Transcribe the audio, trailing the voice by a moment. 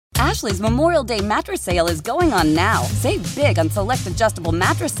Ashley's Memorial Day mattress sale is going on now. Save big on select adjustable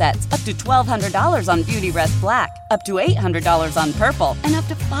mattress sets, up to $1,200 on Beautyrest Black, up to $800 on Purple, and up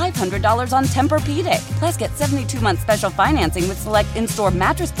to $500 on Tempur-Pedic. Plus, get 72-month special financing with select in-store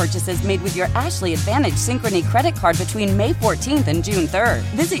mattress purchases made with your Ashley Advantage Synchrony credit card between May 14th and June 3rd.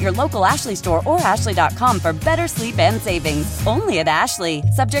 Visit your local Ashley store or ashley.com for better sleep and savings. Only at Ashley.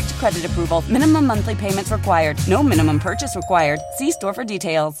 Subject to credit approval. Minimum monthly payments required. No minimum purchase required. See store for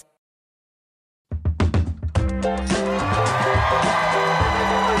details.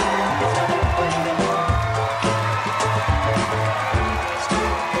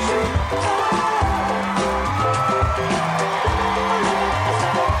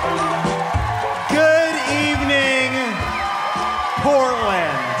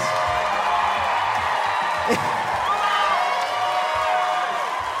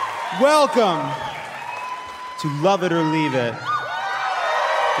 Welcome to Love It or Leave It,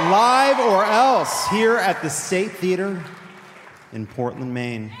 live or else here at the State Theater in Portland,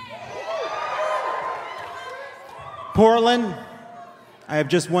 Maine. Portland, I have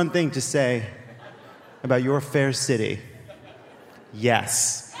just one thing to say about your fair city.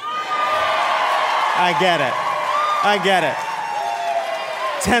 Yes. I get it.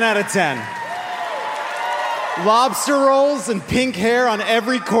 10 out of 10. Lobster rolls and pink hair on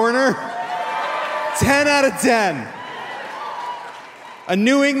every corner. 10 out of 10. A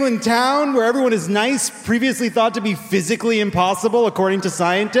New England town where everyone is nice, previously thought to be physically impossible according to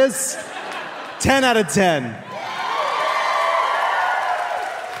scientists. 10 out of 10.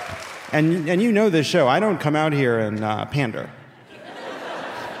 And you know this show. I don't come out here and pander.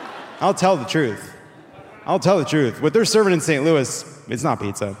 I'll tell the truth. What they're serving in St. Louis, it's not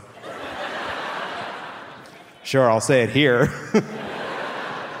pizza. Sure, I'll say it here.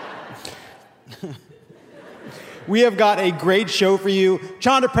 We have got a great show for you.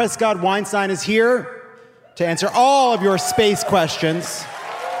 Chanda Prescott-Weinstein is here to answer all of your space questions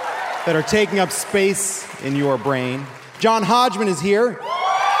that are taking up space in your brain. John Hodgman is here.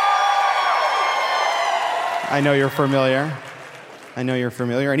 I know you're familiar.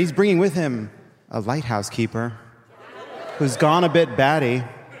 And he's bringing with him a lighthouse keeper who's gone a bit batty.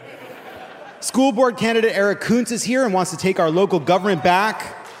 School board candidate Eric Kuntz is here and wants to take our local government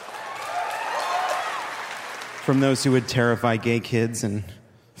back from those who would terrify gay kids and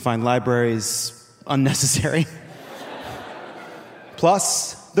find libraries unnecessary.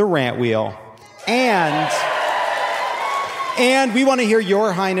 Plus, the rant wheel. And we want to hear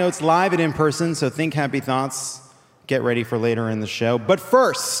your high notes live and in person, so think happy thoughts. Get ready for later in the show. But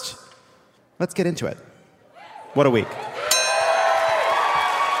first, let's get into it. What a week.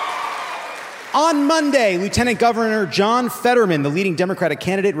 On Monday, Lieutenant Governor John Fetterman, the leading Democratic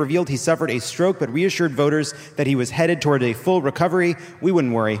candidate, revealed he suffered a stroke but reassured voters that he was headed toward a full recovery. We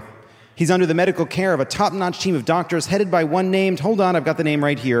wouldn't worry. He's under the medical care of a top-notch team of doctors headed by one named, hold on, I've got the name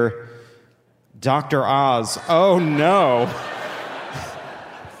right here, Dr. Oz. Oh, no.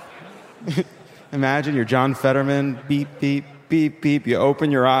 Imagine you're John Fetterman, beep, beep, beep, beep. You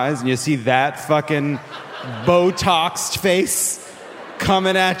open your eyes and you see that fucking Botoxed face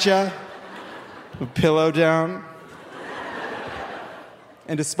coming at you. A pillow down.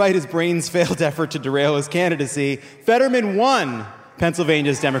 And despite his brain's failed effort to derail his candidacy, Fetterman won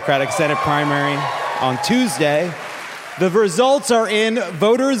Pennsylvania's Democratic Senate primary on Tuesday. The results are in.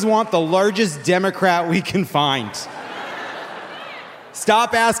 Voters want the largest Democrat we can find.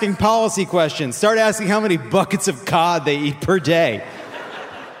 Stop asking policy questions. Start asking how many buckets of cod they eat per day.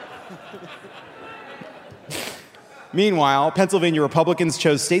 Meanwhile, Pennsylvania Republicans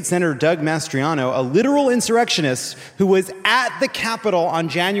chose State Senator Doug Mastriano, a literal insurrectionist who was at the Capitol on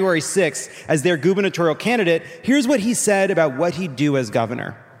January 6th as their gubernatorial candidate. Here's what he said about what he'd do as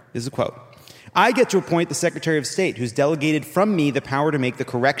governor. This is a quote. I get to appoint the Secretary of State, who's delegated from me the power to make the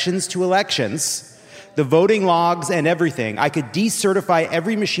corrections to elections, the voting logs, and everything. I could decertify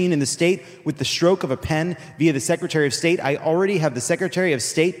every machine in the state with the stroke of a pen via the Secretary of State. I already have the Secretary of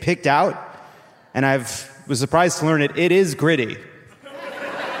State picked out, and was surprised to learn it is Gritty.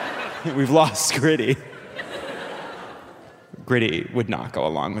 We've lost Gritty. Gritty would not go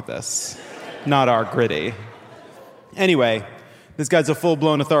along with this. Not our Gritty. Anyway, this guy's a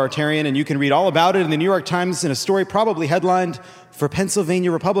full-blown authoritarian, and you can read all about it in the New York Times in a story probably headlined, "For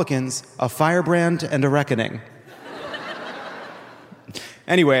Pennsylvania Republicans, a firebrand and a reckoning."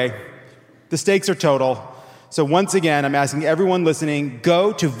 Anyway, the stakes are total. So once again, I'm asking everyone listening,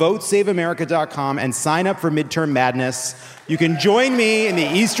 go to votesaveamerica.com and sign up for Midterm Madness. You can join me in the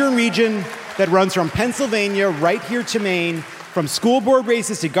Eastern region that runs from Pennsylvania right here to Maine From school board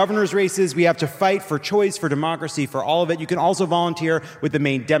races to governor's races, we have to fight for choice, for democracy, for all of it. You can also volunteer with the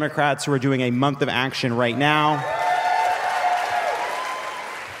Maine Democrats, who are doing a month of action right now.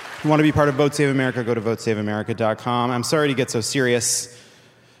 If you want to be part of Vote Save America, go to votesaveamerica.com. I'm sorry to get so serious.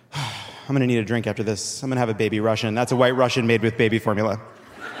 I'm going to need a drink after this. I'm going to have a baby Russian. That's a white Russian made with baby formula.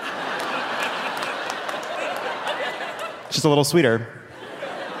 Just a little sweeter.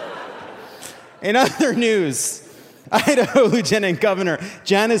 In other news, Idaho Lieutenant Governor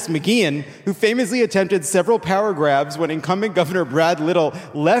Janice McGeachin, who famously attempted several power grabs when incumbent Governor Brad Little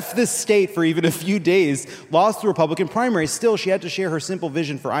left the state for even a few days, lost the Republican primary. Still, she had to share her simple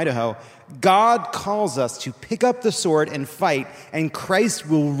vision for Idaho. God calls us to pick up the sword and fight, and Christ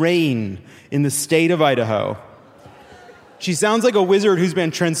will reign in the state of Idaho. She sounds like a wizard who's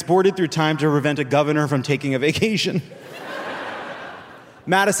been transported through time to prevent a governor from taking a vacation.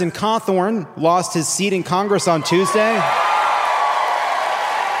 Madison Cawthorn lost his seat in Congress on Tuesday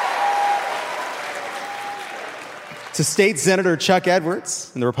to State Senator Chuck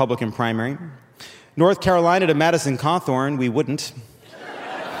Edwards in the Republican primary. North Carolina to Madison Cawthorn, we wouldn't.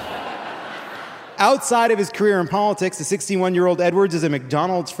 Outside of his career in politics, the 61-year-old Edwards is a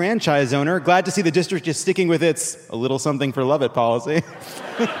McDonald's franchise owner. Glad to see the district is sticking with its a little something for Lovett policy.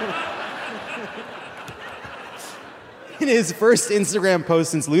 In his first Instagram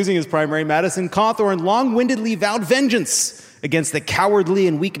post since losing his primary, Madison Cawthorn long-windedly vowed vengeance against the cowardly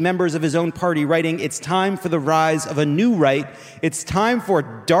and weak members of his own party, writing, "It's time for the rise of a new right. It's time for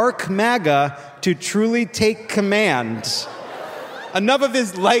dark MAGA to truly take command." Enough of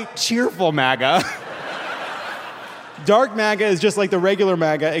this light, cheerful MAGA. Dark MAGA is just like the regular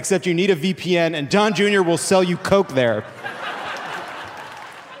MAGA, except you need a VPN, and Don Jr. will sell you Coke there.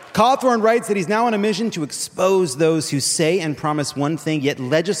 Cawthorn writes that he's now on a mission to expose those who say and promise one thing, yet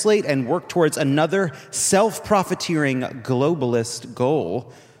legislate and work towards another self-profiteering globalist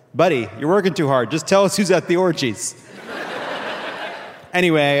goal. Buddy, you're working too hard. Just tell us who's at the orgies.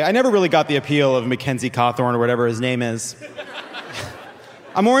 Anyway, I never really got the appeal of Mackenzie Cawthorn or whatever his name is.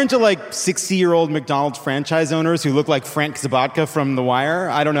 I'm more into like 60-year-old McDonald's franchise owners who look like Frank Zabatka from The Wire.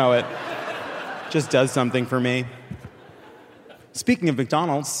 I don't know, it just does something for me. Speaking of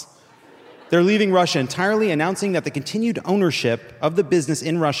McDonald's, they're leaving Russia entirely, announcing that the continued ownership of the business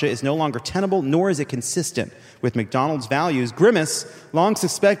in Russia is no longer tenable, nor is it consistent with McDonald's values. Grimace, long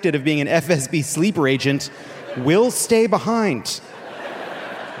suspected of being an FSB sleeper agent, will stay behind.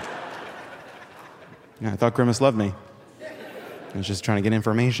 Yeah, I thought Grimace loved me. I was just trying to get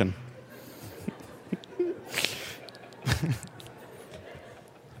information.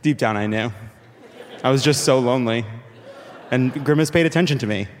 Deep down, I knew. I was just so lonely. And Grimace paid attention to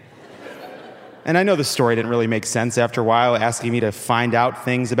me. And I know the story didn't really make sense after a while, asking me to find out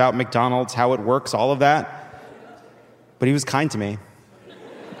things about McDonald's, how it works, all of that. But he was kind to me.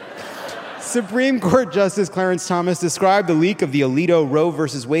 Supreme Court Justice Clarence Thomas described the leak of the Alito Roe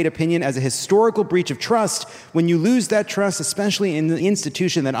v. Wade opinion as a historical breach of trust. When you lose that trust, especially in the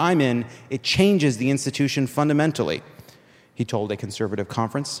institution that I'm in, it changes the institution fundamentally, he told a conservative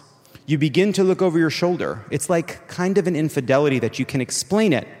conference. You begin to look over your shoulder. It's like kind of an infidelity that you can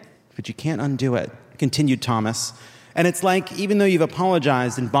explain it, but you can't undo it, continued Thomas. And it's like, even though you've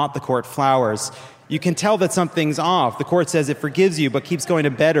apologized and bought the court flowers, you can tell that something's off. The court says it forgives you, but keeps going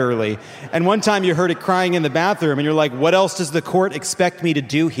to bed early. And one time you heard it crying in the bathroom, and you're like, what else does the court expect me to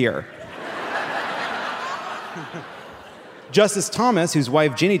do here? Justice Thomas, whose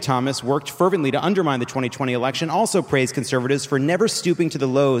wife Ginny Thomas worked fervently to undermine the 2020 election, also praised conservatives for never stooping to the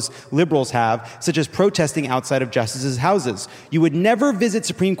lows liberals have, such as protesting outside of justices' houses. You would never visit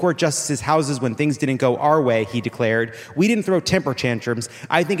Supreme Court justices' houses when things didn't go our way, he declared. We didn't throw temper tantrums.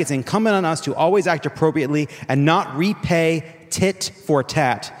 I think it's incumbent on us to always act appropriately and not repay tit for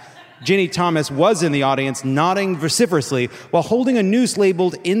tat. Ginny Thomas was in the audience, nodding vociferously while holding a noose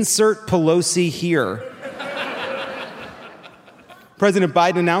labeled "Insert Pelosi Here." President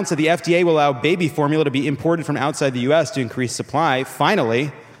Biden announced that the FDA will allow baby formula to be imported from outside the U.S. to increase supply.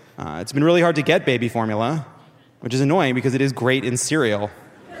 Finally, it's been really hard to get baby formula, which is annoying because it is great in cereal.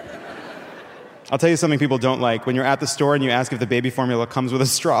 I'll tell you something people don't like. When you're at the store and you ask if the baby formula comes with a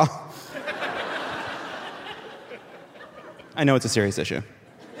straw. I know it's a serious issue.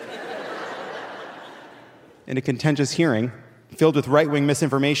 In a contentious hearing, filled with right-wing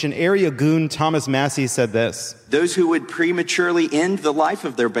misinformation, area goon Thomas Massie said this. Those who would prematurely end the life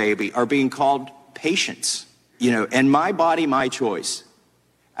of their baby are being called patients, and my body, my choice.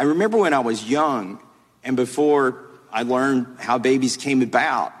 I remember when I was young and before I learned how babies came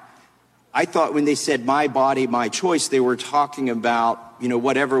about, I thought when they said my body, my choice, they were talking about,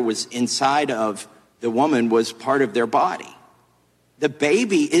 whatever was inside of the woman was part of their body. The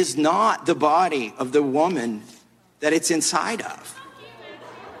baby is not the body of the woman that it's inside of.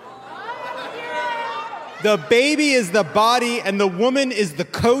 The baby is the body and the woman is the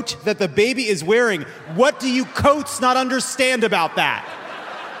coat that the baby is wearing. What do you coats not understand about that?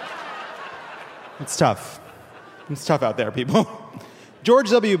 It's tough. It's tough out there, people. George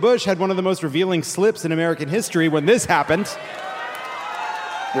W. Bush had one of the most revealing slips in American history when this happened.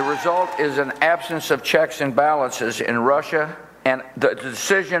 The result is an absence of checks and balances in Russia and the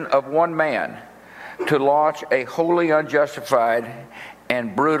decision of one man to launch a wholly unjustified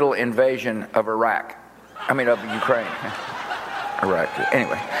and brutal invasion of Iraq. Of Ukraine. Iraq.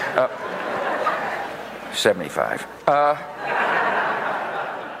 Anyway, 75.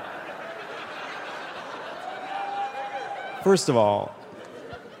 First of all,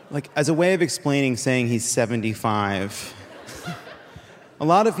 as a way of explaining saying he's 75, a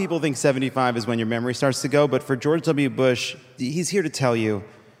lot of people think 75 is when your memory starts to go, but for George W. Bush, he's here to tell you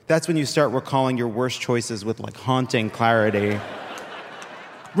that's when you start recalling your worst choices with haunting clarity.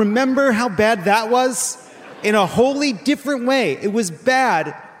 Remember how bad that was? In a wholly different way. It was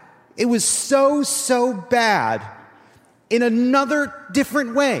bad. It was so bad in another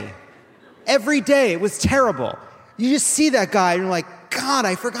different way. Every day it was terrible. You just see that guy and you're like, God,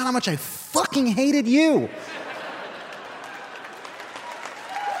 I forgot how much I fucking hated you.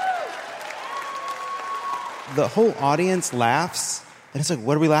 The whole audience laughs, and it's like,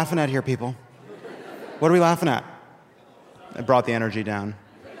 what are we laughing at here, people? What are we laughing at? I brought the energy down.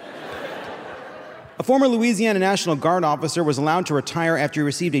 A former Louisiana National Guard officer was allowed to retire after he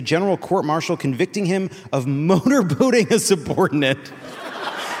received a general court-martial convicting him of motorboating a subordinate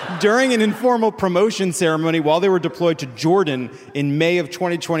during an informal promotion ceremony while they were deployed to Jordan in May of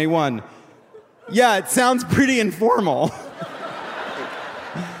 2021. Yeah, it sounds pretty informal.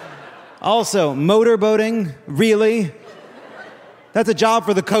 Also, motorboating? Really? That's a job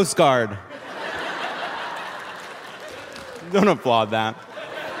for the Coast Guard. Don't applaud that.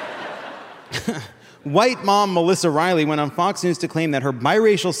 White mom Melissa Riley went on Fox News to claim that her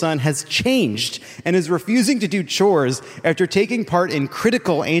biracial son has changed and is refusing to do chores after taking part in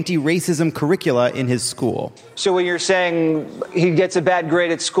critical anti-racism curricula in his school. So when you're saying he gets a bad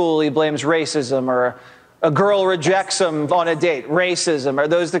grade at school, he blames racism, or a girl rejects him on a date, racism, are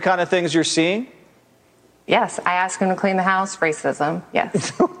those the kind of things you're seeing? Yes, I ask him to clean the house, racism,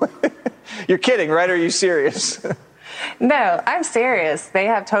 yes. You're kidding, right? Or are you serious? No, I'm serious. They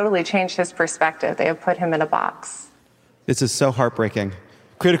have totally changed his perspective. They have put him in a box. This is so heartbreaking.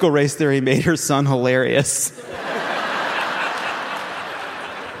 Critical race theory made her son hilarious.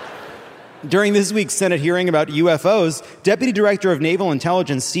 During this week's Senate hearing about UFOs, Deputy Director of Naval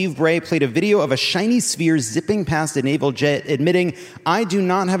Intelligence Steve Bray played a video of a shiny sphere zipping past a naval jet, admitting, "I do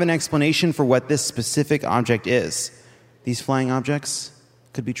not have an explanation for what this specific object is." These flying objects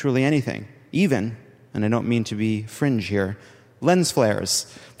could be truly anything, even, and I don't mean to be fringe here, lens flares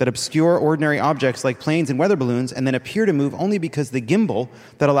that obscure ordinary objects like planes and weather balloons and then appear to move only because the gimbal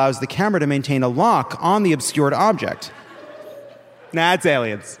that allows the camera to maintain a lock on the obscured object. Nah, it's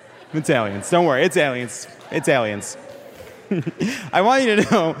aliens. It's aliens. Don't worry, it's aliens. It's aliens. I want you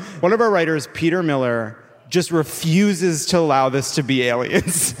to know, one of our writers, Peter Miller, just refuses to allow this to be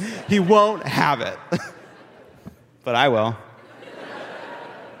aliens. He won't have it. But I will.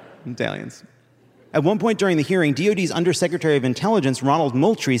 It's aliens. At one point during the hearing, DOD's Undersecretary of Intelligence, Ronald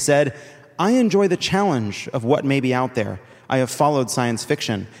Moultrie, said, "I enjoy the challenge of what may be out there. I have followed science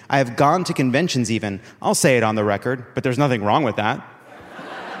fiction. I have gone to conventions even. I'll say it on the record, but there's nothing wrong with that."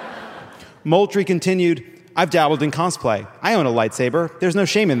 Moultrie continued, "I've dabbled in cosplay. I own a lightsaber. There's no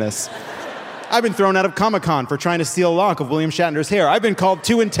shame in this. I've been thrown out of Comic-Con for trying to steal a lock of William Shatner's hair. I've been called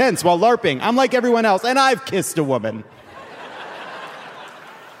too intense while LARPing. I'm like everyone else, and I've kissed a woman."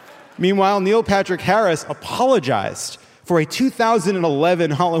 Meanwhile, Neil Patrick Harris apologized for a 2011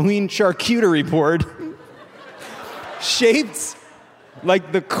 Halloween charcuterie board shaped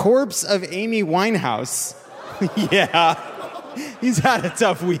like the corpse of Amy Winehouse. Yeah, he's had a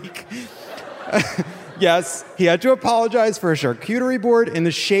tough week. Yes, he had to apologize for a charcuterie board in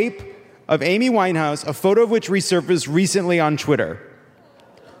the shape of Amy Winehouse, a photo of which resurfaced recently on Twitter.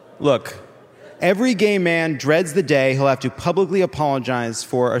 Look, every gay man dreads the day he'll have to publicly apologize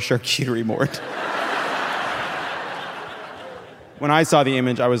for a charcuterie board. When I saw the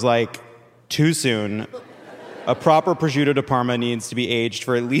image, I was like, too soon. A proper prosciutto di Parma needs to be aged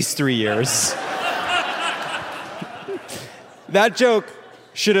for at least 3 years. That joke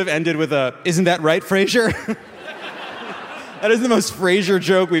should have ended with a, "Isn't that right, Frasier?" That is the most Frasier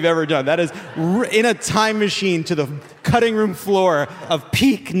joke we've ever done. That is in a time machine to the cutting room floor of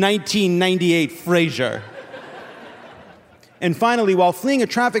peak 1998 Frasier. And finally, while fleeing a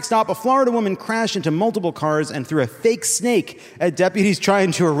traffic stop, a Florida woman crashed into multiple cars and threw a fake snake at deputies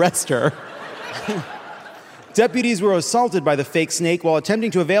trying to arrest her. Deputies were assaulted by the fake snake while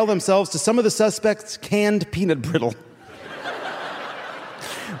attempting to avail themselves to some of the suspects' canned peanut brittle.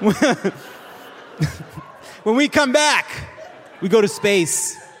 When we come back, we go to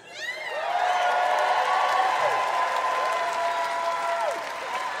space.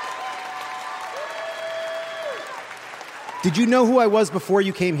 Did you know who I was before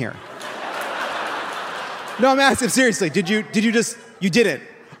you came here? No, I'm asking seriously. Did you didn't?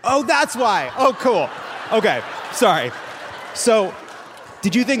 Oh, that's why. Oh, cool. Okay, sorry. So,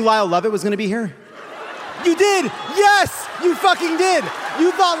 did you think Lyle Lovett was going to be here? You did! Yes! You fucking did!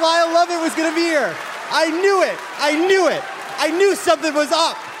 You thought Lyle Lovett was going to be here. I knew it! I knew something was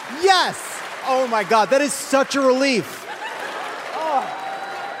up. Yes! Oh my God, that is such a relief.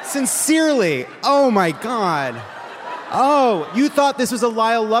 Oh, sincerely. Oh my God. Oh, you thought this was a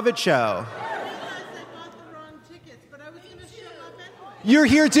Lyle Lovett show. You're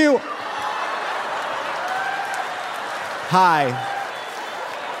here too. Hi.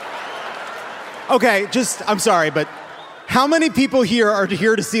 Okay, I'm sorry, but how many people here are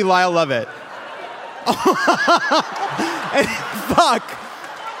here to see Lyle Lovett? Fuck.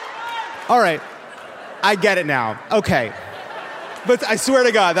 All right, I get it now. Okay. But I swear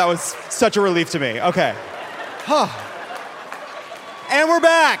to God, that was such a relief to me. Okay. Huh. And we're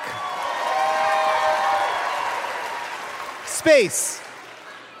back. Space.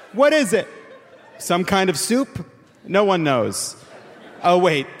 What is it? Some kind of soup? No one knows. Oh,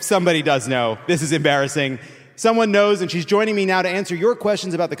 wait, somebody does know. This is embarrassing. Someone knows, and she's joining me now to answer your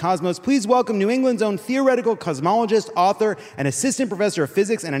questions about the cosmos. Please welcome New England's own theoretical cosmologist, author, and assistant professor of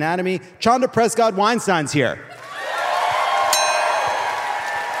physics and anatomy, Chanda Prescott-Weinstein's here.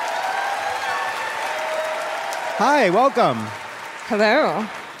 Hi, welcome. Hello. I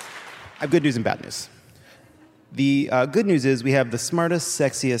have good news and bad news. The good news is we have the smartest,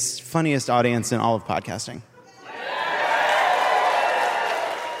 sexiest, funniest audience in all of podcasting.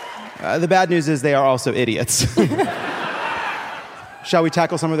 The bad news is they are also idiots. Shall we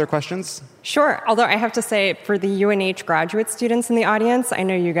tackle some of their questions? Sure, although I have to say, for the UNH graduate students in the audience, I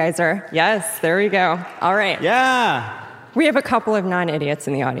know you guys are, yes, there we go. All right. Yeah. We have a couple of non-idiots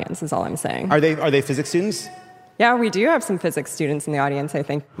in the audience, is all I'm saying. Are they physics students? Yeah, we do have some physics students in the audience, I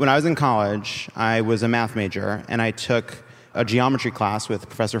think. When I was in college, I was a math major, and I took a geometry class with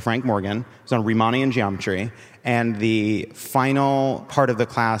Professor Frank Morgan. It was on Riemannian geometry. And the final part of the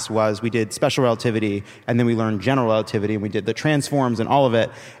class was we did special relativity, and then we learned general relativity, and we did the transforms and all of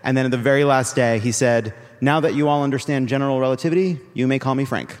it. And then at the very last day, he said, now that you all understand general relativity, you may call me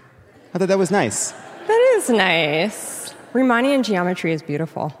Frank. I thought that was nice. That is nice. Riemannian geometry is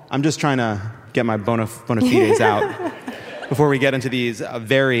beautiful. I'm just trying to get my bona fides out before we get into these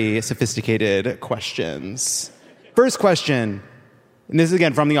very sophisticated questions. First question, and this is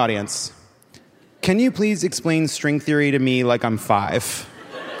again from the audience. Can you please explain string theory to me like I'm 5?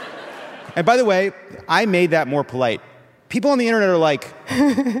 And by the way, I made that more polite. People on the internet are like,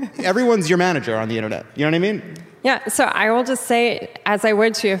 everyone's your manager on the internet. You know what I mean? Yeah, so I will just say, as I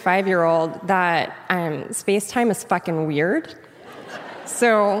would to a 5-year-old, that space-time is fucking weird.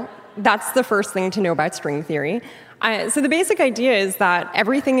 So that's the first thing to know about string theory. So the basic idea is that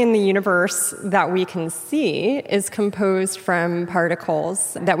everything in the universe that we can see is composed from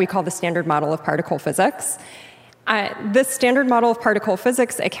particles that we call the standard model of particle physics. This standard model of particle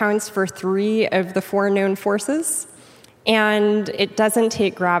physics accounts for 3 of the 4 known forces, and it doesn't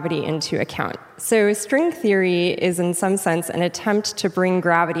take gravity into account. So string theory is, in some sense, an attempt to bring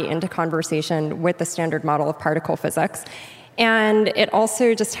gravity into conversation with the standard model of particle physics. And it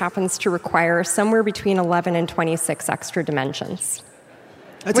also just happens to require somewhere between 11 and 26 extra dimensions.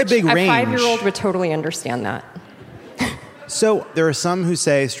 That's a big range. A 5-year-old would totally understand that. So there are some who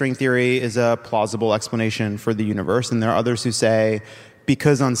say string theory is a plausible explanation for the universe, and there are others who say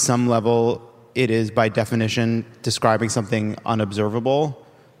because on some level it is by definition describing something unobservable,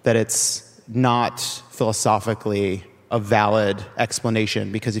 that it's not philosophically a valid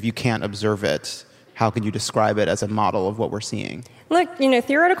explanation, because if you can't observe it, how can you describe it as a model of what we're seeing? Look,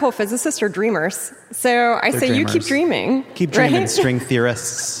 theoretical physicists are dreamers. So I say you keep dreaming. Keep dreaming, right? String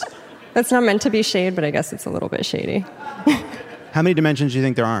theorists. That's not meant to be shade, but I guess it's a little bit shady. How many dimensions do you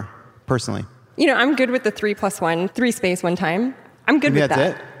think there are, personally? I'm good with the 3 + 1, 3 space, 1 time. I'm good with that.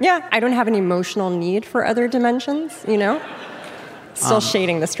 That's it? Yeah, I don't have an emotional need for other dimensions, Still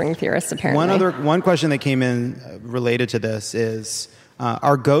shading the string theorists, apparently. One question that came in related to this is,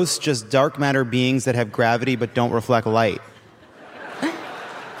 are ghosts just dark matter beings that have gravity but don't reflect light?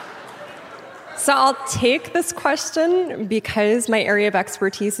 So I'll take this question because my area of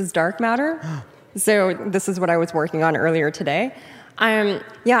expertise is dark matter. So this is what I was working on earlier today.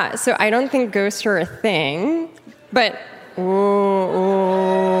 So I don't think ghosts are a thing, but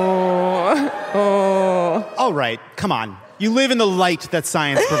All right, come on. You live in the light that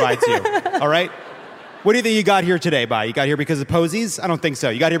science provides you, all right? What do you think you got here today, Bai? You got here because of posies? I don't think so.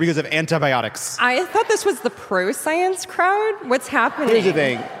 You got here because of antibiotics. I thought this was the pro-science crowd. What's happening? Here's the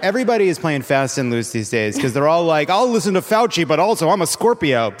thing. Everybody is playing fast and loose these days because they're all like, I'll listen to Fauci, but also I'm a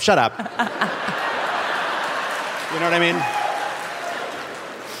Scorpio. Shut up. You know what I mean?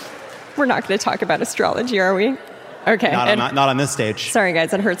 We're not going to talk about astrology, are we? Okay. Not on this stage. Sorry,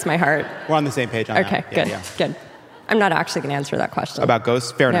 guys. It hurts my heart. We're on the same page on that. Okay, good. I'm not actually going to answer that question. About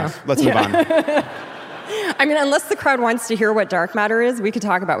ghosts? Fair enough. Let's move on. I mean, unless the crowd wants to hear what dark matter is, we could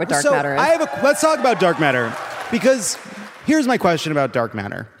talk about what dark matter is. Let's talk about dark matter, because here's my question about dark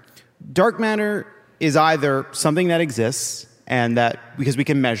matter. Dark matter is either something that exists, and that, because we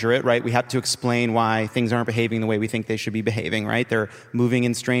can measure it, right? We have to explain why things aren't behaving the way we think they should be behaving, right? They're moving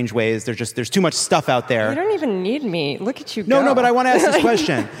in strange ways. There's too much stuff out there. You don't even need me. Look at you go. No, but I want to ask this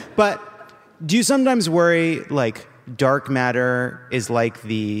question. But do you sometimes worry, like, dark matter is like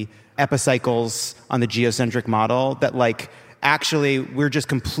the epicycles on the geocentric model, that like actually we're just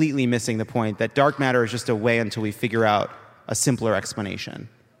completely missing the point, that dark matter is just a way until we figure out a simpler explanation?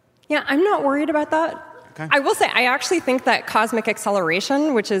 Yeah, I'm not worried about that. Okay. I will say I actually think that cosmic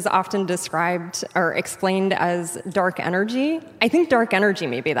acceleration, which is often described or explained as dark energy, I think dark energy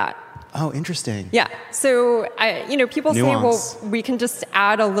may be that. Oh, interesting. Yeah. So, people Nuance. say, well, we can just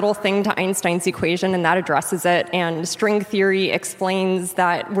add a little thing to Einstein's equation and that addresses it. And string theory explains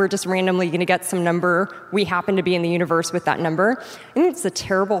that we're just randomly going to get some number. We happen to be in the universe with that number. I think it's a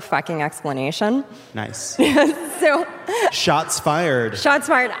terrible fucking explanation. Nice. So, Shots fired. shots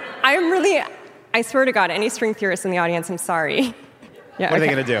fired. I swear to God, any string theorists in the audience, I'm sorry. Yeah, What are they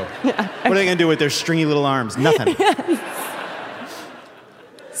going to do? Yeah. What are they going to do with their stringy little arms? Nothing.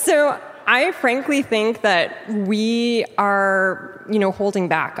 So I frankly think that we are, holding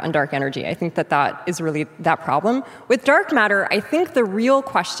back on dark energy. I think that is really that problem. With dark matter, I think the real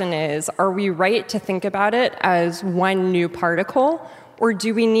question is, are we right to think about it as one new particle? Or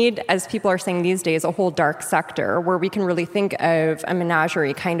do we need, as people are saying these days, a whole dark sector where we can really think of a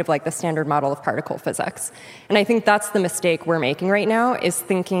menagerie, kind of like the standard model of particle physics? And I think that's the mistake we're making right now, is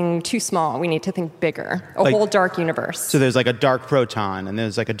thinking too small. We need to think bigger, a whole dark universe. So there's like a dark proton, and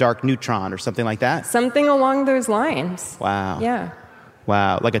there's like a dark neutron, or something like that? Something along those lines. Wow. Yeah.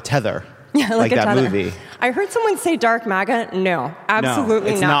 Wow, like a tether. Yeah, like that tether. movie. I heard someone say dark maga. No, absolutely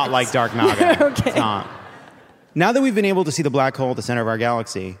no, it's not. not like dark maga. Okay. It's not. Now that we've been able to see the black hole at the center of our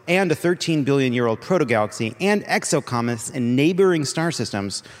galaxy, and a 13 billion-year-old protogalaxy, and exocomets and neighboring star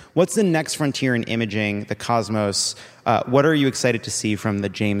systems, what's the next frontier in imaging the cosmos? What are you excited to see from the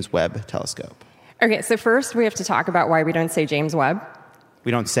James Webb Telescope? Okay, so first we have to talk about why we don't say James Webb.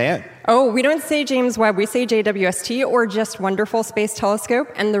 We don't say it? Oh, we don't say James Webb. We say JWST, or just Wonderful Space Telescope.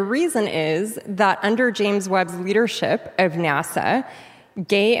 And the reason is that under James Webb's leadership of NASA,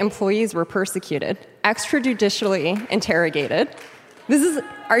 gay employees were persecuted, extrajudicially interrogated.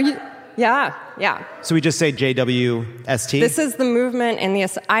 Yeah. So we just say JWST? This is the movement in the...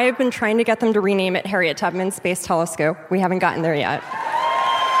 I have been trying to get them to rename it Harriet Tubman Space Telescope. We haven't gotten there yet.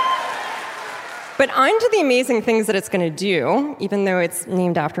 But on to the amazing things that it's going to do, even though it's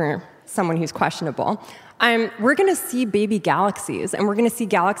named after someone who's questionable. We're going to see baby galaxies, and we're going to see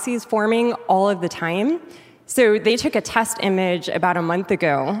galaxies forming all of the time. So they took a test image about a month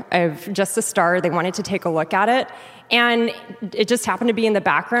ago of just a star. They wanted to take a look at it. And it just happened to be in the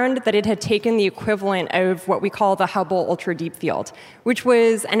background that it had taken the equivalent of what we call the Hubble Ultra Deep Field, which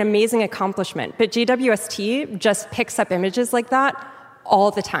was an amazing accomplishment. But JWST just picks up images like that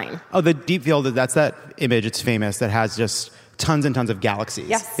all the time. Oh, the deep field, that's that image, it's famous, that has just tons and tons of galaxies.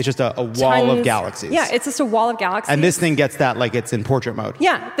 Yes. It's just a wall of galaxies. Yeah, it's just a wall of galaxies. And this thing gets that like it's in portrait mode.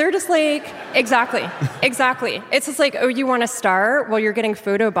 Yeah, they're just like, exactly. It's just like, oh, you want a star? Well, you're getting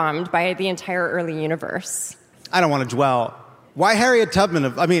photobombed by the entire early universe. I don't want to dwell. Why Harriet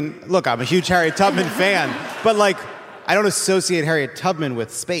Tubman? I mean, look, I'm a huge Harriet Tubman fan, but like, I don't associate Harriet Tubman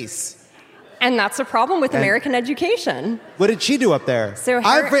with space. And that's a problem with American education. What did she do up there? So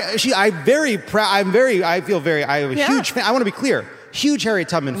I'm a huge fan. I want to be clear. Huge Harriet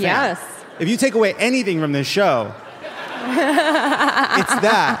Tubman fan. Yes. If you take away anything from this show, it's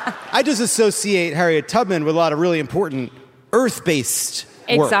that. I just associate Harriet Tubman with a lot of really important Earth-based work.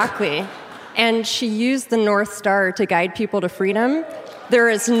 Exactly. And she used the North Star to guide people to freedom. There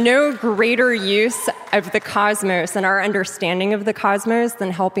is no greater use of the cosmos and our understanding of the cosmos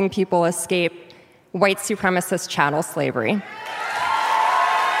than helping people escape white supremacist chattel slavery.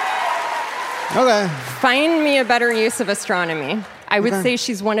 Okay. Find me a better use of astronomy. I would say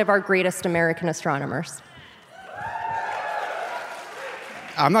she's one of our greatest American astronomers.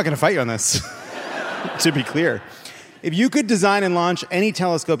 I'm not going to fight you on this, to be clear. If you could design and launch any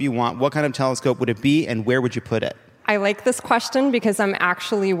telescope you want, what kind of telescope would it be, and where would you put it? I like this question because I'm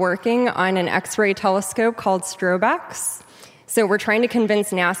actually working on an X-ray telescope called Strobex. So we're trying to convince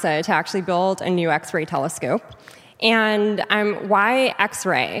NASA to actually build a new X-ray telescope. And why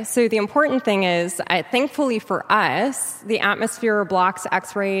X-ray? So the important thing is, thankfully for us, the atmosphere blocks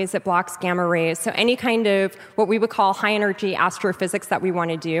X-rays, it blocks gamma rays. So any kind of what we would call high-energy astrophysics that we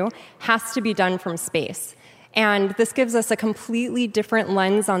want to do has to be done from space. And this gives us a completely different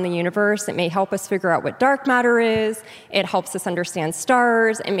lens on the universe. It may help us figure out what dark matter is. It helps us understand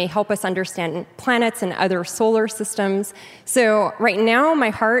stars. It may help us understand planets and other solar systems. So right now, my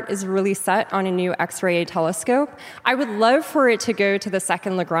heart is really set on a new X-ray telescope. I would love for it to go to the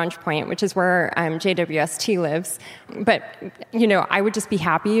second Lagrange point, which is where JWST lives. But, I would just be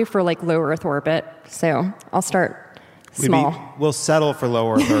happy for low Earth orbit. So I'll start small. We'll settle for low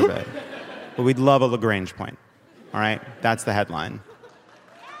Earth orbit. But we'd love a Lagrange point. All right? That's the headline.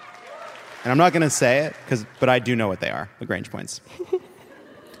 And I'm not going to say it, but I do know what they are, Lagrange points.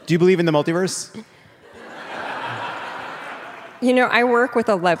 Do you believe in the multiverse? I work with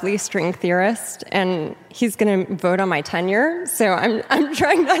a lovely string theorist, and he's going to vote on my tenure, so I'm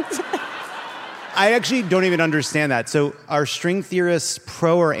trying not to... I actually don't even understand that. So are string theorists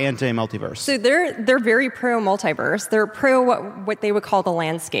pro or anti-multiverse? So they're very pro-multiverse. They're pro what they would call the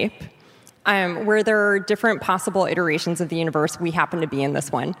landscape. Where there are different possible iterations of the universe. We happen to be in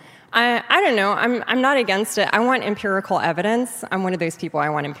this one. I don't know. I'm not against it. I want empirical evidence. I'm one of those people. I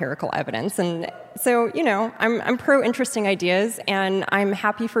want empirical evidence, and so I'm pro interesting ideas, and I'm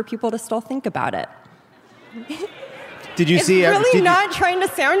happy for people to still think about it. Did you see? It's really not trying to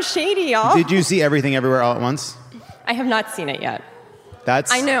sound shady, y'all. Did you see Everything Everywhere All at Once? I have not seen it yet.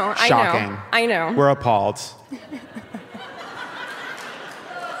 That's shocking. I know. We're appalled.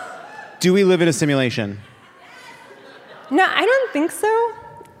 Do we live in a simulation? No, I don't think so.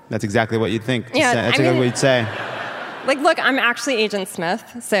 That's exactly what you'd think. Yeah, That's exactly what you'd say. Look, I'm actually Agent Smith,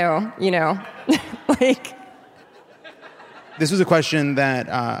 so, This was a question that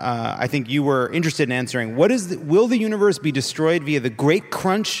I think you were interested in answering. Will the universe be destroyed via the Great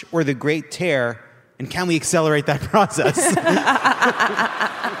Crunch or the Great Tear, and can we accelerate that process?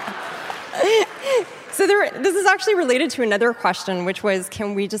 So this is actually related to another question, which was,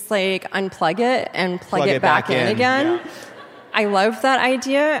 can we just unplug it and plug it back in again? Yeah. I love that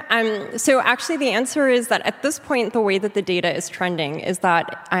idea. So actually the answer is that at this point, the way that the data is trending is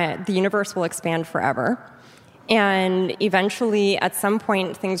that the universe will expand forever. And eventually, at some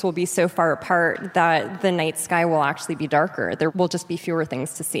point, things will be so far apart that the night sky will actually be darker. There will just be fewer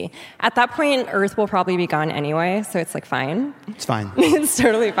things to see. At that point, Earth will probably be gone anyway, so it's fine. It's fine. It's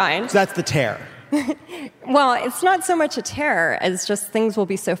totally fine. So that's the tear. Well, it's not so much a tear as just things will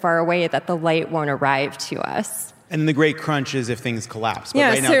be so far away that the light won't arrive to us. And the Great Crunch is if things collapse. But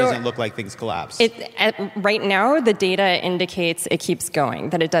right now, it doesn't look like things collapse. Right now, the data indicates it keeps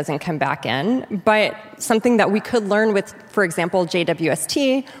going, that it doesn't come back in. But something that we could learn with, for example,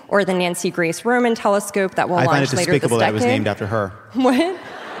 JWST or the Nancy Grace Roman telescope that will launch later this decade. I find it despicable that it was named after her. What?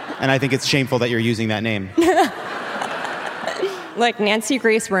 And I think it's shameful that you're using that name. Nancy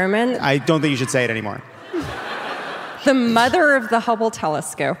Grace Roman. I don't think you should say it anymore. The mother of the Hubble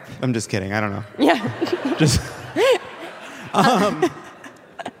telescope. I'm just kidding. I don't know. Yeah. Just...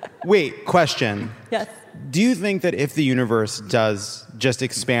 Wait, question. Yes. Do you think that if the universe does just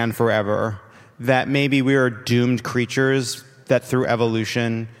expand forever, that maybe we are doomed creatures that through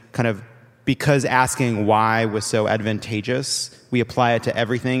evolution kind of, because asking why was so advantageous, we apply it to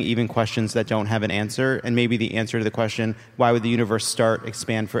everything, even questions that don't have an answer, and maybe the answer to the question, why would the universe start,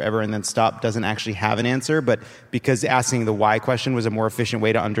 expand forever, and then stop, doesn't actually have an answer, but because asking the why question was a more efficient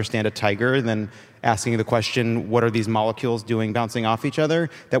way to understand a tiger than asking the question, what are these molecules doing bouncing off each other,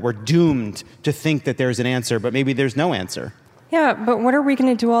 that we're doomed to think that there's an answer, but maybe there's no answer. Yeah, but what are we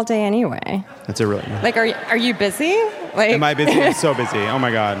going to do all day anyway? That's a really... Are you busy? Am I busy? I'm so busy. Oh,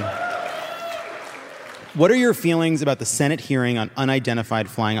 my God. What are your feelings about the Senate hearing on unidentified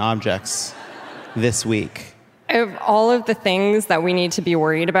flying objects this week? Of all of the things that we need to be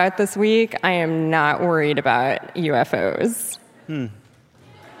worried about this week, I am not worried about UFOs. Well,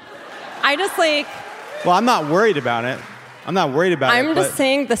 I'm not worried about it. I'm just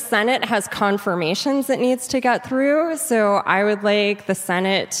saying the Senate has confirmations it needs to get through, so I would like the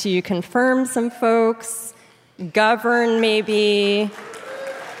Senate to confirm some folks, govern maybe...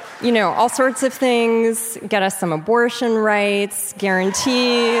 all sorts of things, get us some abortion rights,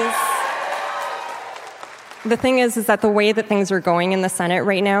 guarantees. The thing is that the way that things are going in the Senate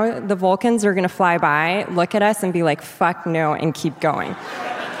right now, the Vulcans are going to fly by, look at us, and be like, fuck no, and keep going.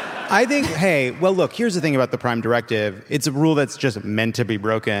 I think, look, here's the thing about the Prime Directive. It's a rule that's just meant to be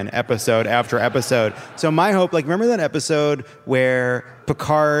broken episode after episode. So my hope, remember that episode where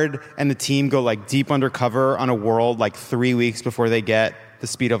Picard and the team go, deep undercover on a world, 3 weeks before they get the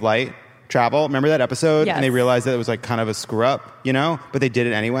speed of light travel? Remember that episode? Yes. And they realized that it was, kind of a screw-up, But they did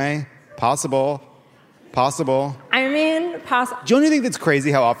it anyway? Possible. I mean, possible. Don't you think that's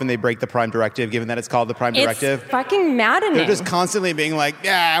crazy how often they break the Prime Directive, given that it's called the Prime Directive? It's fucking maddening. They're just constantly being like,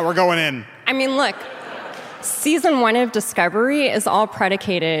 yeah, we're going in. I mean, look, season 1 of Discovery is all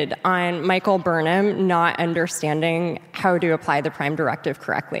predicated on Michael Burnham not understanding how to apply the Prime Directive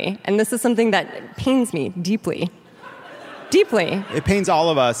correctly. And this is something that pains me deeply. Deeply. It pains all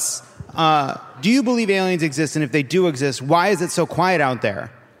of us. Do you believe aliens exist? And if they do exist, why is it so quiet out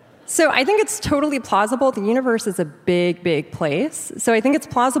there? So I think it's totally plausible. The universe is a big, big place. So I think it's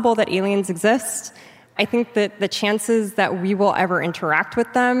plausible that aliens exist. I think that the chances that we will ever interact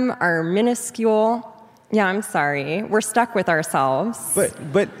with them are minuscule. Yeah, I'm sorry. We're stuck with ourselves. But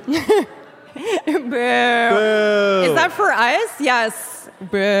Boo. Boo. Is that for us? Yes.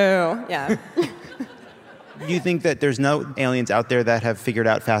 Boo. Yeah. Do you think that there's no aliens out there that have figured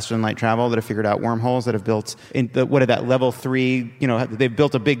out faster than light travel, that have figured out wormholes, that have built that level 3, they've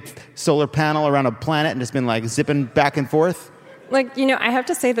built a big solar panel around a planet and it's been zipping back and forth? I have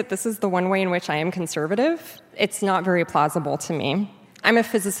to say that this is the one way in which I am conservative. It's not very plausible to me. I'm a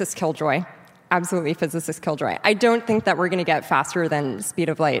physicist killjoy. Absolutely physicist killjoy. I don't think that we're going to get faster than speed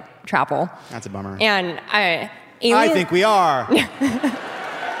of light travel. That's a bummer. And I think we are.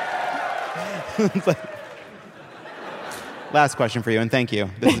 Last question for you, and thank you.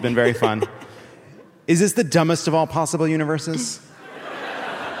 This has been very fun. Is this the dumbest of all possible universes?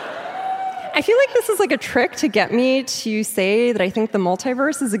 I feel like this is a trick to get me to say that I think the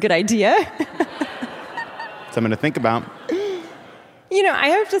multiverse is a good idea. Something to think about. I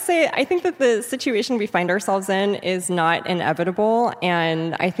have to say, I think that the situation we find ourselves in is not inevitable,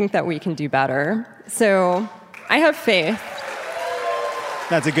 and I think that we can do better. So I have faith.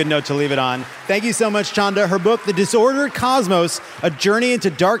 That's a good note to leave it on. Thank you so much, Chanda. Her book, The Disordered Cosmos, A Journey into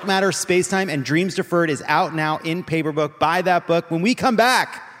Dark Matter, Spacetime, and Dreams Deferred is out now in paperback. Buy that book. When we come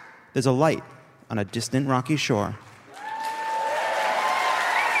back, there's a light on a distant rocky shore.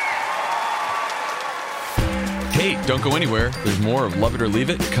 Hey, don't go anywhere. There's more of Love It or Leave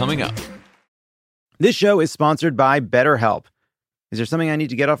It coming up. This show is sponsored by BetterHelp. Is there something I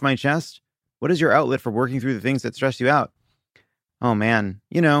need to get off my chest? What is your outlet for working through the things that stress you out? Oh, man,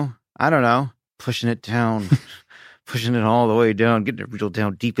 I don't know. Pushing it down, pushing it all the way down, getting it real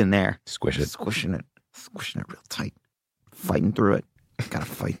down deep in there. Squishing it real tight. Fighting through it. Gotta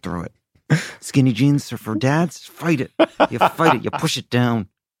fight through it. Skinny jeans are for dads? Fight it. You fight it. You push it down.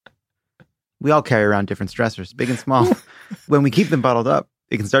 We all carry around different stressors, big and small. When we keep them bottled up,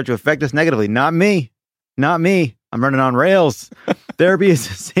 it can start to affect us negatively. Not me. I'm running on rails. Therapy is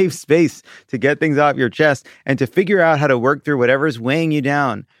a safe space to get things off your chest and to figure out how to work through whatever's weighing you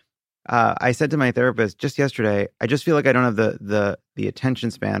down. I said to my therapist just yesterday, I just feel like I don't have the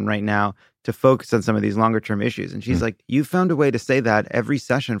attention span right now to focus on some of these longer term issues. And she's like, you found a way to say that every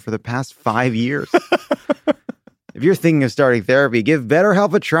session for the past 5 years. If you're thinking of starting therapy, give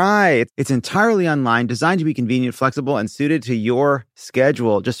BetterHelp a try. It's entirely online, designed to be convenient, flexible, and suited to your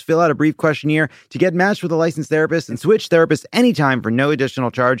schedule. Just fill out a brief questionnaire to get matched with a licensed therapist and switch therapists anytime for no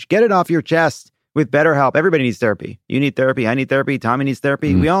additional charge. Get it off your chest with BetterHelp. Everybody needs therapy. You need therapy. I need therapy. Tommy needs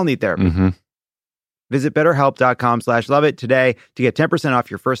therapy. We all need therapy. Mm-hmm. Visit BetterHelp.com/loveit today to get 10%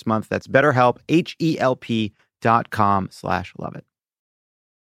 off your first month. That's BetterHelp, HELP.com/loveit.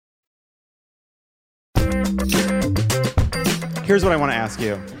 Here's what I want to ask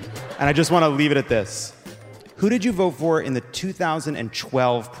you, and I just want to leave it at this. Who did you vote for in the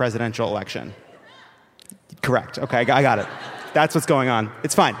 2012 presidential election? Correct. Okay, I got it. That's what's going on.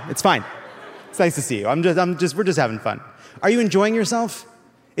 It's fine. It's fine. It's nice to see you. We're just having fun. Are you enjoying yourself?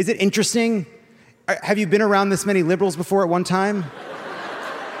 Is it interesting? Have you been around this many liberals before at one time?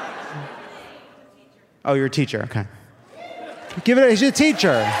 Oh, you're a teacher. Okay. He's a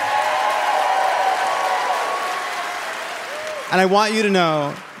teacher. And I want you to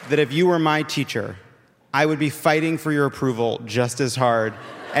know that if you were my teacher, I would be fighting for your approval just as hard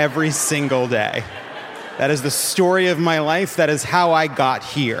every single day. That is the story of my life. That is how I got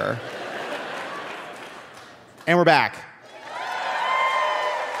here. And we're back.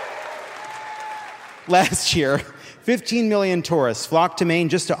 Last year, 15 million tourists flock to Maine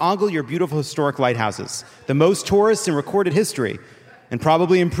just to ogle your beautiful historic lighthouses. The most tourists in recorded history, and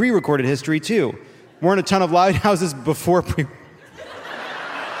probably in pre-recorded history, too. Weren't a ton of lighthouses before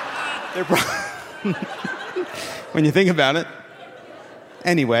when you think about it.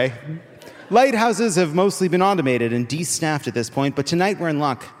 Anyway, lighthouses have mostly been automated and de-staffed at this point, but tonight we're in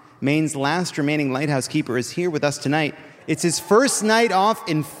luck. Maine's last remaining lighthouse keeper is here with us tonight. It's his first night off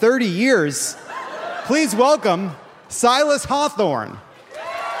in 30 years. Please welcome Silas Hawthorne.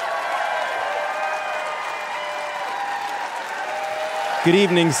 Good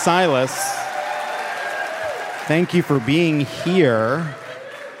evening, Silas. Thank you for being here.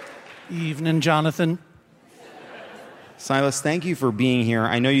 Evening, Jonathan. Silas, thank you for being here.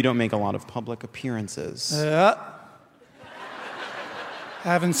 I know you don't make a lot of public appearances.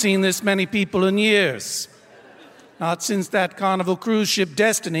 Haven't seen this many people in years. Not since that Carnival cruise ship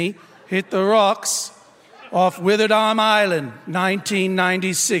Destiny hit the rocks off Withered Arm Island,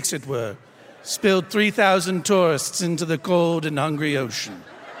 1996 it were. Spilled 3,000 tourists into the cold and hungry ocean.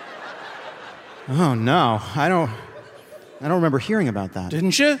 Oh, no. I don't remember hearing about that.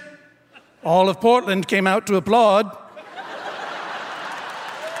 Didn't you? All of Portland came out to applaud.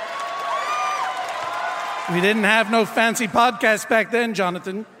 We didn't have no fancy podcast back then,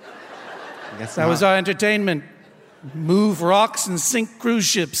 Jonathan. I guess that was our entertainment. Move rocks and sink cruise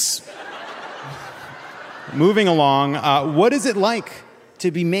ships. Moving along, what is it like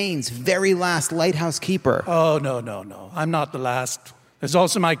to be Maine's very last lighthouse keeper? Oh, no. I'm not the last. There's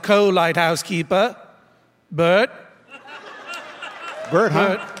also my co-lighthouse keeper, Bert. Bert,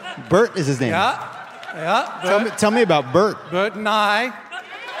 huh? Bert is his name. Yeah. Tell me about Bert. Bert and I,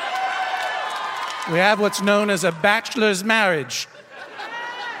 we have what's known as a bachelor's marriage.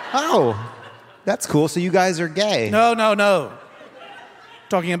 Oh, that's cool. So you guys are gay. No.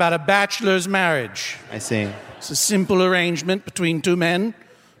 Talking about a bachelor's marriage. I see. It's a simple arrangement between two men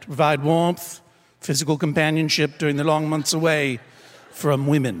to provide warmth, physical companionship during the long months away from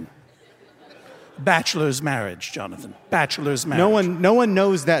women. Bachelor's marriage, Jonathan. Bachelor's marriage. No one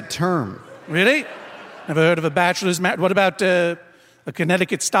knows that term. Really? Never heard of a bachelor's marriage? What about a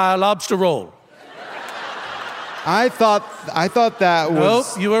Connecticut-style lobster roll? I thought that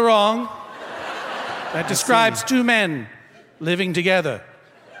was... Nope, you were wrong. That describes two men living together,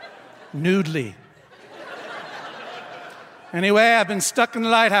 nudely. Anyway, I've been stuck in the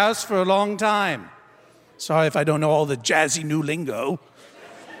lighthouse for a long time. Sorry if I don't know all the jazzy new lingo.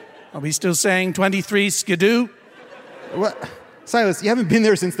 Are we still saying 23 skidoo? What? Silas, you haven't been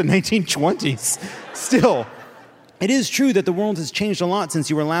there since the 1920s. Still, it is true that the world has changed a lot since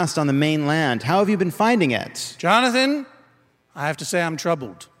you were last on the mainland. How have you been finding it? Jonathan, I have to say I'm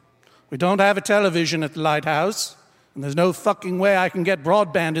troubled. We don't have a television at the lighthouse, and there's no fucking way I can get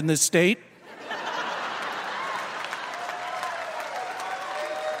broadband in this state.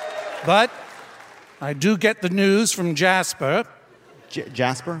 But I do get the news from Jasper.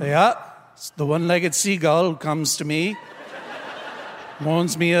 Jasper? Yeah, it's the one-legged seagull who comes to me,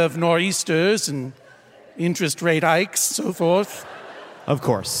 warns me of nor'easters and interest rate hikes, so forth. Of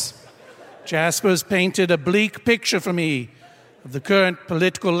course. Jasper's painted a bleak picture for me of the current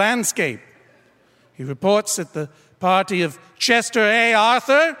political landscape. He reports that the party of Chester A.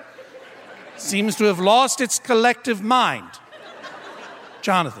 Arthur seems to have lost its collective mind.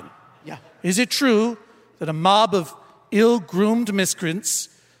 Jonathan, is it true that a mob of ill-groomed miscreants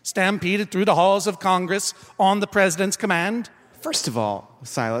stampeded through the halls of Congress on the president's command? First of all,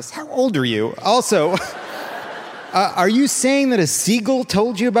 Silas, how old are you? Also, are you saying that a seagull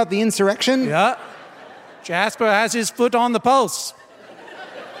told you about the insurrection? Yeah. Jasper has his foot on the pulse.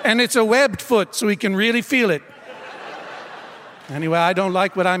 And it's a webbed foot, so he can really feel it. Anyway, I don't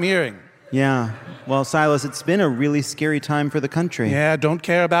like what I'm hearing. Yeah. Well, Silas, it's been a really scary time for the country. Yeah, don't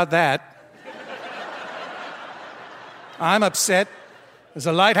care about that. I'm upset as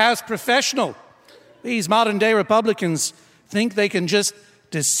a lighthouse professional. These modern-day Republicans think they can just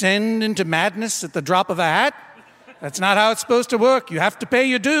descend into madness at the drop of a hat. That's not how it's supposed to work. You have to pay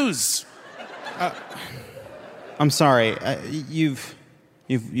your dues. I'm sorry. You've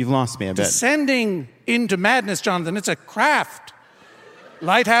lost me a bit. Descending into madness, Jonathan, it's a craft.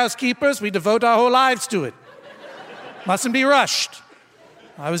 Lighthouse keepers, we devote our whole lives to it. Mustn't be rushed.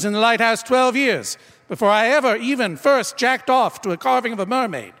 I was in the lighthouse 12 years before I ever even first jacked off to a carving of a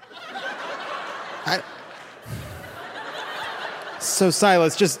mermaid. So,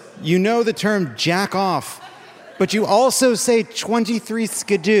 Silas, you know the term jack off, but you also say 23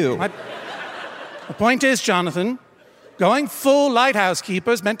 skidoo. The point is, Jonathan, going full lighthouse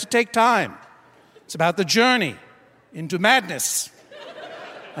keeper is meant to take time. It's about the journey into madness.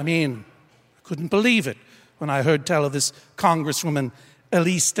 I mean, I couldn't believe it when I heard tell of this Congresswoman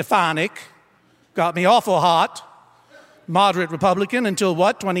Elise Stefanik. Got me awful hot. Moderate Republican until,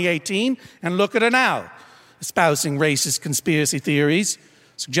 2018? And look at her now, espousing racist conspiracy theories,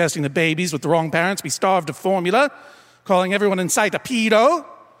 suggesting that babies with the wrong parents be starved of formula, calling everyone in sight a pedo.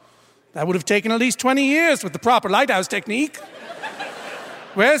 That would have taken at least 20 years with the proper lighthouse technique.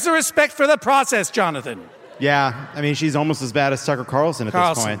 Where's the respect for the process, Jonathan? Yeah, I mean, she's almost as bad as Tucker Carlson at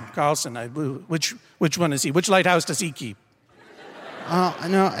this point. Carlson. Which one is he? Which lighthouse does he keep?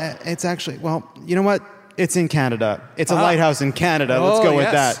 No, it's actually, well, you know what? It's in Canada. It's a lighthouse in Canada. Let's go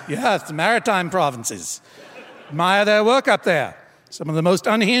with that. Yes, the maritime provinces. Admire their work up there. Some of the most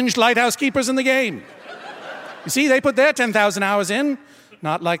unhinged lighthouse keepers in the game. You see, they put their 10,000 hours in,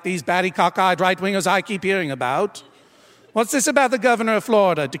 not like these batty, cockeyed right-wingers I keep hearing about. What's this about the governor of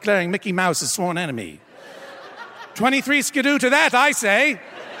Florida declaring Mickey Mouse his sworn enemy? 23 skidoo to that, I say.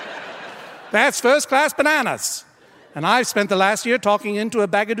 That's first-class bananas. And I've spent the last year talking into a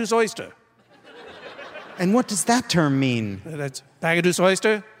Bagaduce oyster. And what does that term mean? That's Bagaduce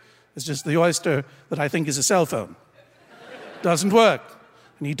oyster? It's just the oyster that I think is a cell phone. Doesn't work.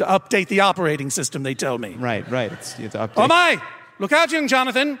 I need to update the operating system, they tell me. Right. It's update. Oh my! Look out, young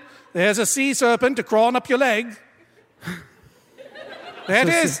Jonathan. There's a sea serpent crawling up your leg. There it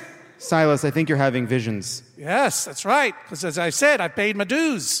is. Silas, I think you're having visions. Yes, that's right. Because as I said, I paid my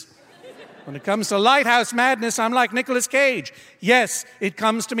dues. When it comes to lighthouse madness, I'm like Nicolas Cage. Yes, it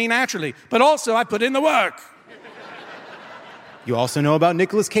comes to me naturally. But also, I put in the work. You also know about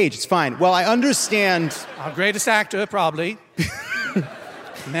Nicolas Cage. It's fine. Well, I understand. Our greatest actor, probably.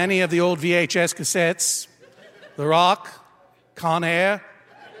 Many of the old VHS cassettes. The Rock, Con Air.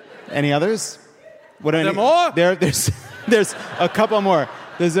 Any others? What are there more? There's a couple more.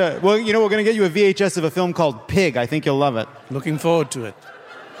 We're going to get you a VHS of a film called Pig. I think you'll love it. Looking forward to it.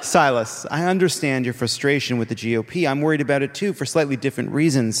 Silas, I understand your frustration with the GOP. I'm worried about it, too, for slightly different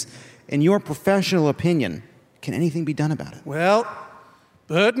reasons. In your professional opinion, can anything be done about it? Well,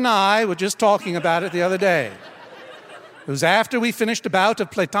 Bert and I were just talking about it the other day. It was after we finished a bout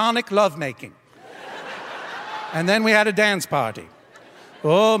of platonic lovemaking. And then we had a dance party.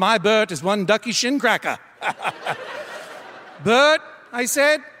 Oh, my Bert is one ducky shin cracker. Bert, I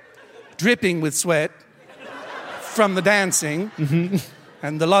said, dripping with sweat from the dancing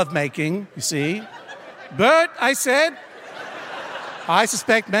and the lovemaking, you see. Bert, I said, I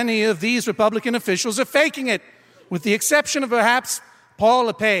suspect many of these Republican officials are faking it, with the exception of perhaps Paul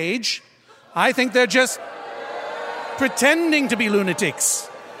LePage. I think they're just pretending to be lunatics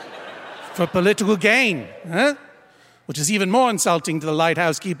for political gain, which is even more insulting to the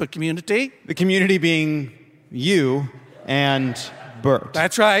lighthouse keeper community. The community being you and Bert.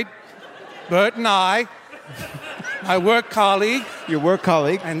 That's right. Bert and I, my work colleague. Your work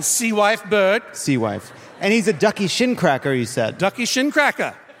colleague. And sea wife Bert. Sea wife. And he's a ducky shin cracker, you said. Ducky shin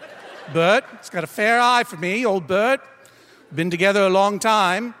cracker. Bert, he's got a fair eye for me, old Bert. Been together a long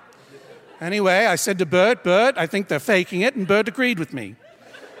time. Anyway, I said to Bert, I think they're faking it, and Bert agreed with me.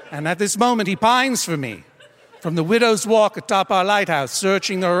 And at this moment, he pines for me from the widow's walk atop our lighthouse,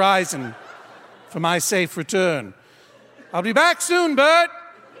 searching the horizon for my safe return. I'll be back soon, Bert.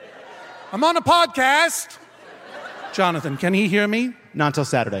 I'm on a podcast. Jonathan, can he hear me? Not till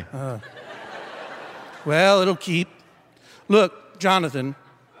Saturday. Well, it'll keep. Look, Jonathan,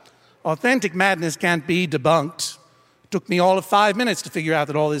 authentic madness can't be debunked. It took me all of 5 minutes to figure out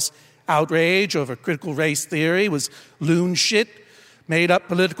that all this outrage over critical race theory was loon shit, made-up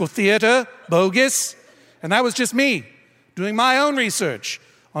political theater, bogus. And that was just me doing my own research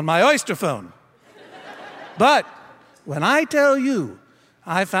on my oyster phone. But when I tell you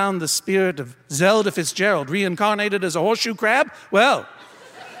I found the spirit of Zelda Fitzgerald reincarnated as a horseshoe crab, well,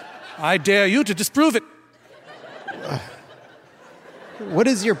 I dare you to disprove it. What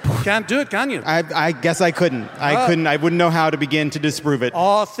is your point? Can't do it, can you? I guess I couldn't. I wouldn't know how to begin to disprove it.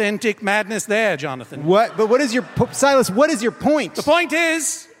 Authentic madness there, Jonathan. What? But what is your... Silas, what is your point? The point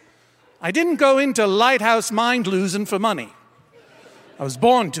is, I didn't go into lighthouse mind-losing for money. I was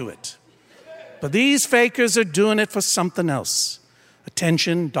born to it. But these fakers are doing it for something else.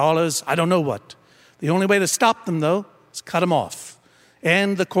 Attention, dollars, I don't know what. The only way to stop them, though, is cut them off.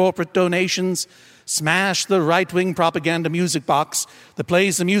 End the corporate donations, smash the right-wing propaganda music box that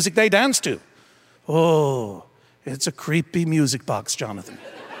plays the music they dance to. Oh, it's a creepy music box, Jonathan.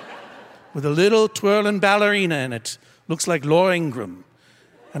 With a little twirling ballerina in it. Looks like Laura Ingraham.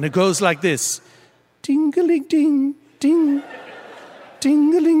 And it goes like this. Ding-a-ling-ding, ding.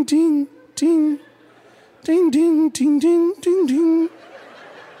 Ding-a-ling-ding, ding. Ding, ding, ding, ding, ding, ding.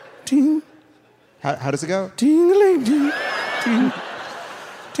 Ding. How does it go? Ding-a-ling-ding, ding.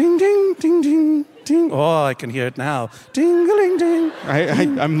 Ding, ding, ding, ding. Ding. Oh, I can hear it now. Ding-a-ling-ding.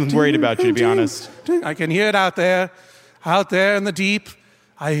 I'm worried about you, to be honest. Ding. I can hear it out there in the deep.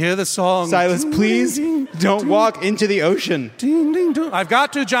 I hear the song. Silas, please don't walk into the ocean. Ding, ding, ding. I've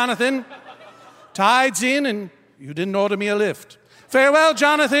got to, Jonathan. Tide's in, and you didn't order me a lift. Farewell,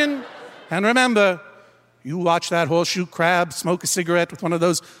 Jonathan. And remember, you watch that horseshoe crab smoke a cigarette with one of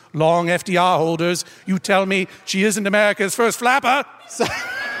those long FDR holders. You tell me she isn't America's first flapper.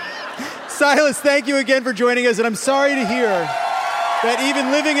 Silas, thank you again for joining us, and I'm sorry to hear that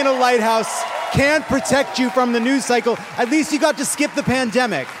even living in a lighthouse can't protect you from the news cycle. At least you got to skip the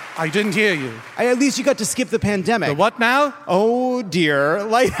pandemic. I didn't hear you. At least you got to skip the pandemic. The what now? Oh, dear.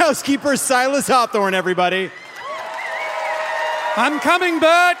 Lighthouse keeper Silas Hawthorne, everybody. I'm coming,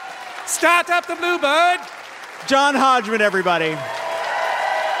 Bert. Start up the Bluebird. John Hodgman, everybody.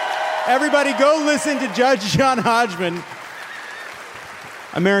 Everybody go listen to Judge John Hodgman.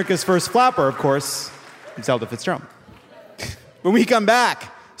 America's first flapper, of course, Zelda Fitzgerald. When we come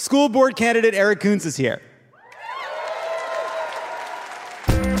back, school board candidate Eric Kuntz is here.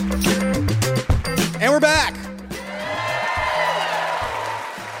 And we're back.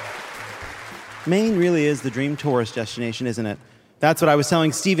 Maine really is the dream tourist destination, isn't it? That's what I was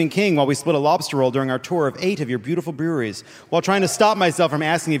telling Stephen King while we split a lobster roll during our tour of 8 of your beautiful breweries, while trying to stop myself from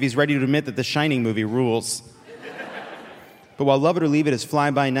asking if he's ready to admit that the Shining movie rules. But while Love It or Leave It is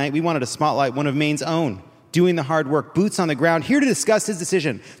fly-by-night, we wanted to spotlight one of Maine's own, doing the hard work, boots on the ground, here to discuss his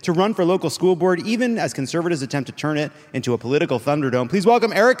decision to run for local school board, even as conservatives attempt to turn it into a political thunderdome. Please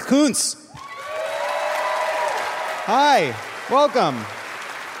welcome Eric Kuntz. Hi, welcome.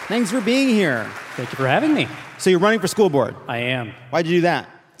 Thanks for being here. Thank you for having me. So you're running for school board? I am. Why'd you do that?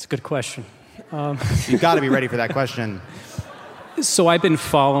 It's a good question. You've got to be ready for that question. So I've been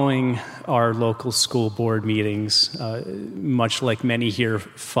following our local school board meetings, much like many here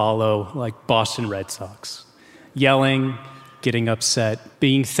follow, like Boston Red Sox. Yelling, getting upset,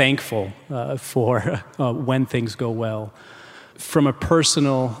 being thankful for when things go well. From a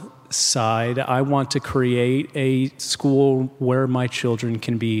personal side, I want to create a school where my children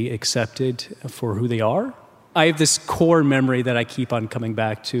can be accepted for who they are. I have this core memory that I keep on coming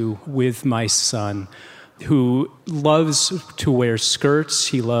back to with my son, who loves to wear skirts,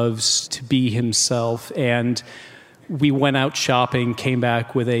 he loves to be himself, and we went out shopping, came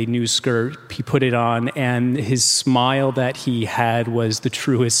back with a new skirt, he put it on, and his smile that he had was the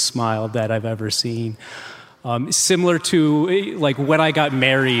truest smile that I've ever seen. Similar to like when I got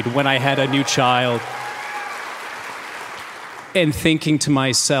married, when I had a new child, and thinking to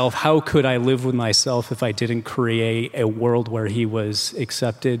myself, how could I live with myself if I didn't create a world where he was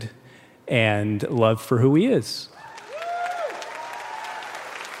accepted and loved for who he is?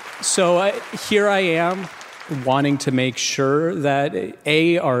 So here I am, wanting to make sure that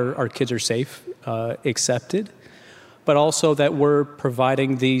our kids are safe, accepted, but also that we're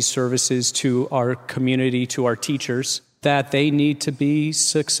providing these services to our community, to our teachers, that they need to be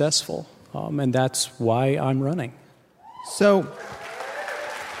successful. And that's why I'm running. So,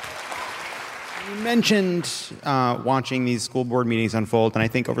 you mentioned watching these school board meetings unfold, and I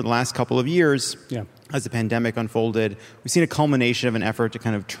think over the last couple of years, as the pandemic unfolded, we've seen a culmination of an effort to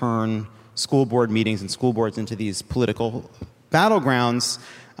kind of turn school board meetings and school boards into these political battlegrounds.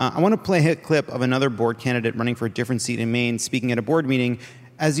 I want to play a clip of another board candidate running for a different seat in Maine speaking at a board meeting.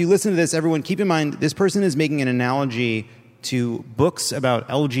 As you listen to this, everyone keep in mind this person is making an analogy to books about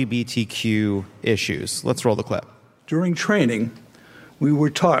LGBTQ issues. Let's roll the clip. During training, we were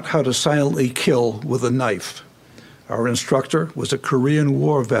taught how to silently kill with a knife. Our instructor was a Korean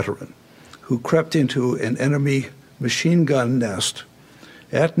War veteran who crept into an enemy machine gun nest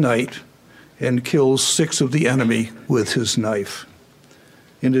at night and kills 6 of the enemy with his knife.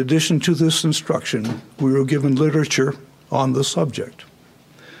 In addition to this instruction, we were given literature on the subject.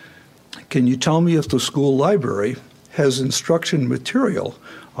 Can you tell me if the school library has instruction material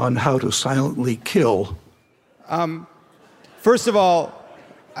on how to silently kill? First of all,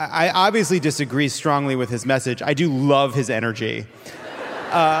 I obviously disagree strongly with his message. I do love his energy.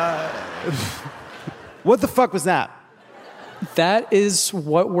 What the fuck was that? That is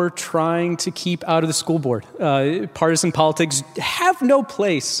what we're trying to keep out of the school board. Partisan politics have no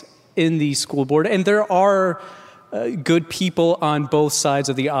place in the school board, and there are good people on both sides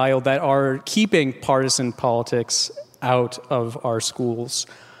of the aisle that are keeping partisan politics out of our schools.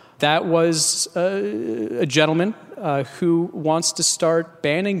 That was a gentleman who wants to start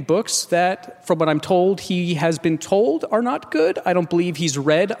banning books that, from what I'm told, he has been told are not good. I don't believe he's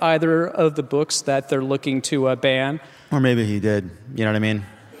read either of the books that they're looking to ban. Or maybe he did. You know what I mean?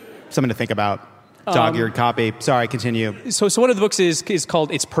 Something to think about. Dog-eared copy. Sorry, continue. So one of the books is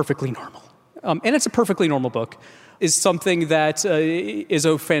called It's Perfectly Normal. and it's a perfectly normal book, is something that is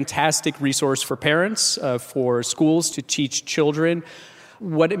a fantastic resource for parents, for schools to teach children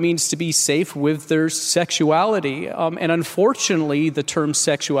what it means to be safe with their sexuality. And unfortunately, the term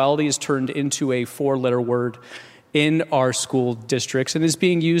sexuality is turned into a 4-letter word in our school districts and is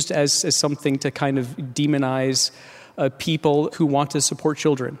being used as something to kind of demonize people who want to support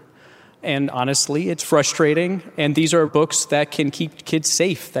children. And honestly, it's frustrating. And these are books that can keep kids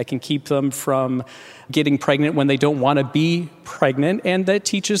safe, that can keep them from getting pregnant when they don't want to be pregnant, and that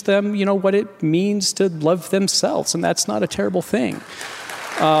teaches them, what it means to love themselves. And that's not a terrible thing.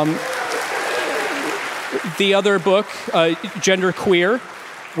 The other book, Genderqueer,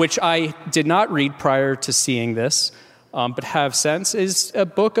 which I did not read prior to seeing this, but have since, is a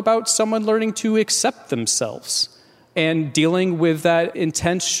book about someone learning to accept themselves and dealing with that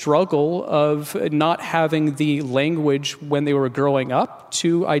intense struggle of not having the language when they were growing up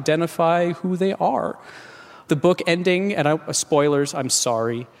to identify who they are. The book ending, and spoilers, I'm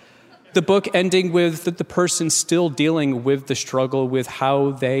sorry, the book ending with the person still dealing with the struggle with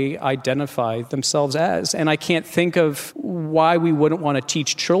how they identify themselves as. And I can't think of why we wouldn't want to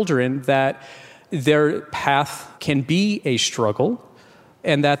teach children that their path can be a struggle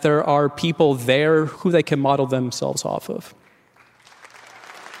and that there are people there who they can model themselves off of.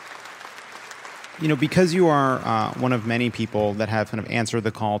 Because you are one of many people that have kind of answered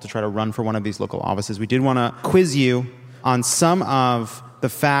the call to try to run for one of these local offices, we did want to quiz you on some of the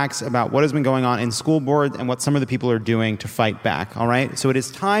facts about what has been going on in school boards and what some of the people are doing to fight back, all right? So it is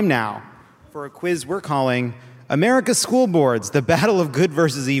time now for a quiz we're calling America's School Boards, the Battle of Good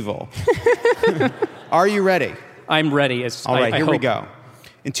versus Evil. Are you ready? I'm ready. All right, here we go.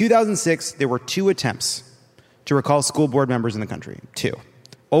 In 2006, there were 2 attempts to recall school board members in the country. 2.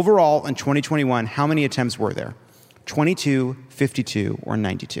 Overall, in 2021, how many attempts were there? 22, 52, or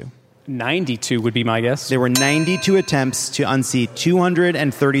 92? 92 would be my guess. There were 92 attempts to unseat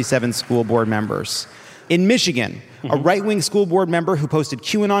 237 school board members. In Michigan, a right-wing school board member who posted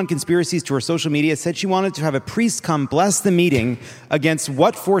QAnon conspiracies to her social media said she wanted to have a priest come bless the meeting against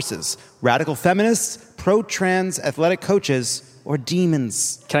what forces? Radical feminists, pro-trans athletic coaches, or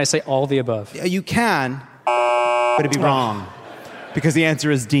demons? Can I say all the above? You can, but it'd be wrong, because the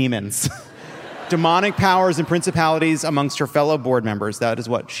answer is demons. Demonic powers and principalities amongst her fellow board members. That is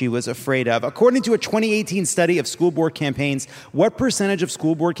what she was afraid of. According to a 2018 study of school board campaigns, what percentage of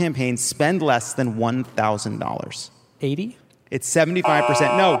school board campaigns spend less than $1,000? 80? It's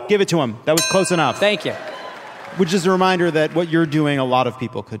 75%. No, give it to him. That was close enough. Thank you. Which is a reminder that what you're doing, a lot of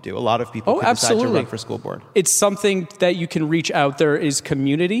people could do. A lot of people could decide to run for school board. It's something that you can reach out. There is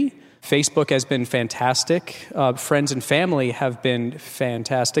community. Facebook has been fantastic. Friends and family have been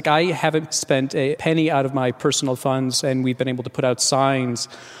fantastic. I haven't spent a penny out of my personal funds, and we've been able to put out signs.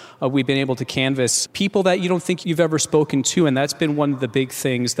 We've been able to canvass people that you don't think you've ever spoken to, and that's been one of the big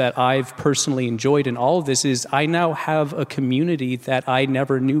things that I've personally enjoyed in all of this is I now have a community that I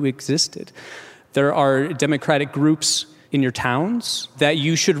never knew existed. There are Democratic groups in your towns that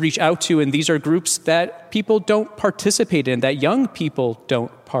you should reach out to, and these are groups that people don't participate in, that young people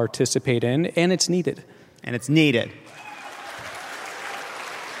don't participate in, and it's needed. And it's needed.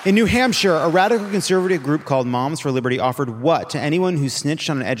 In New Hampshire, a radical conservative group called Moms for Liberty offered what to anyone who snitched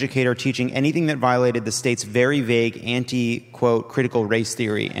on an educator teaching anything that violated the state's very vague anti-quote critical race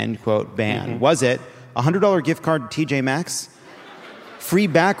theory end quote ban? Was it a $100 gift card to TJ Maxx, free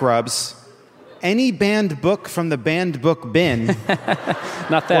back rubs, any banned book from the banned book bin,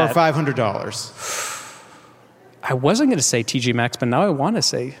 not that, or $500? I wasn't going to say TJ Maxx, but now I want to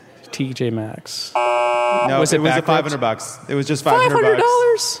say TJ Maxx. No, was it was $500. It was just $500.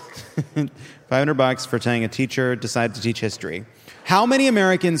 $500 for telling a teacher decided to teach history. How many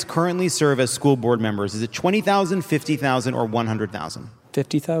Americans currently serve as school board members? Is it 20,000, 50,000, or 100,000?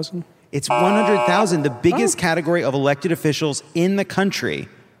 50,000. It's 100,000, the biggest category of elected officials in the country.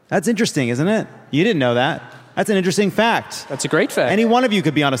 That's interesting, isn't it? You didn't know that. That's an interesting fact. That's a great fact. Any one of you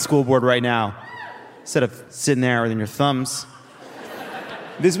could be on a school board right now, instead of sitting there with your thumbs.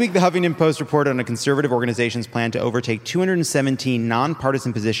 This week, the Huffington Post reported on a conservative organization's plan to overtake 217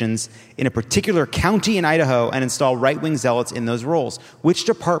 nonpartisan positions in a particular county in Idaho and install right-wing zealots in those roles. Which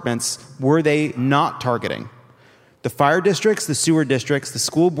departments were they not targeting? The fire districts, the sewer districts, the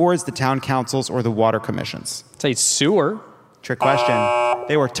school boards, the town councils, or the water commissions? I'd say sewer. Trick question.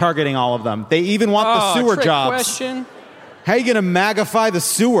 They were targeting all of them. They even want the sewer trick jobs. Question. How are you going to magify the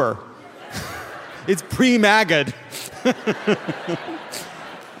sewer? It's pre-magged.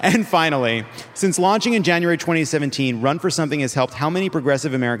 And finally, since launching in January 2017, Run for Something has helped how many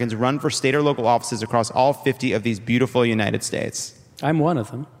progressive Americans run for state or local offices across all 50 of these beautiful United States? I'm one of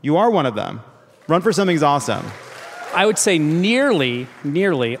them. You are one of them. Run for something's awesome. I would say nearly,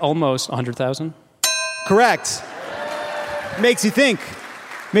 almost 100,000. Correct. Makes you think.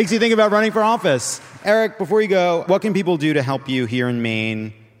 Makes you think about running for office. Eric, before you go, what can people do to help you here in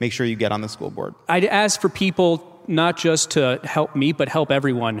Maine make sure you get on the school board? I'd ask for people not just to help me, but help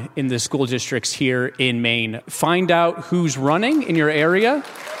everyone in the school districts here in Maine. Find out who's running in your area.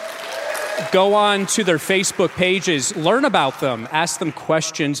 Go on to their Facebook pages, learn about them, ask them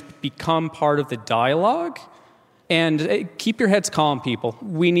questions, become part of the dialogue, and keep your heads calm, people.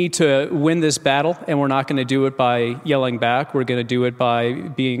 We need to win this battle, and we're not going to do it by yelling back. We're going to do it by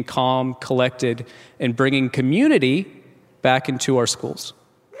being calm, collected, and bringing community back into our schools.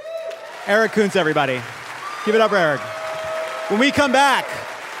 Eric Kuntz, everybody. Give it up for Eric. When we come back,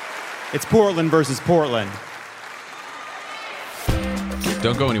 it's Portland versus Portland.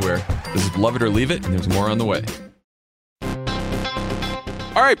 Don't go anywhere. This is Love It or Leave It, and there's more on the way.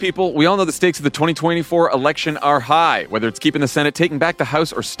 All right, people, we all know the stakes of the 2024 election are high, whether it's keeping the Senate, taking back the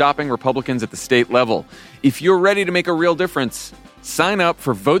House, or stopping Republicans at the state level. If you're ready to make a real difference, sign up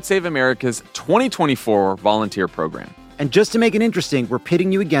for Vote Save America's 2024 volunteer program. And just to make it interesting, we're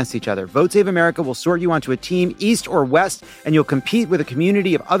pitting you against each other. Vote Save America will sort you onto a team, east or west, and you'll compete with a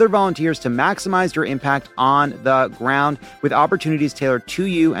community of other volunteers to maximize your impact on the ground with opportunities tailored to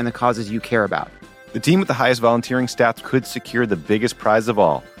you and the causes you care about. The team with the highest volunteering stats could secure the biggest prize of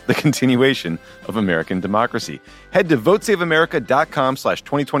all, the continuation of American democracy. Head to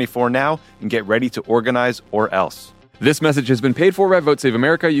votesaveamerica.com/2024 now and get ready to organize or else. This message has been paid for by Vote Save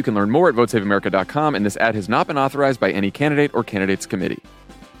America. You can learn more at votesaveamerica.com, and this ad has not been authorized by any candidate or candidates committee.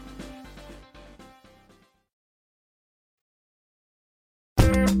 I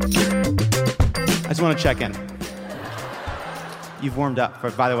just want to check in. You've warmed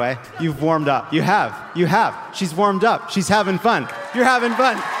up, by the way. You've warmed up. You have. You have. She's warmed up. She's having fun. You're having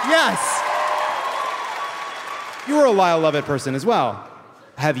fun. Yes. You were a Lyle Lovett person as well.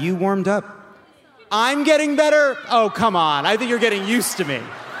 Have you warmed up? I'm getting better? Oh, come on. I think you're getting used to me.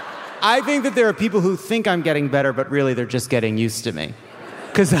 I think that there are people who think I'm getting better, but really they're just getting used to me.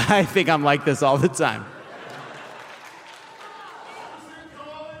 Because I think I'm like this all the time.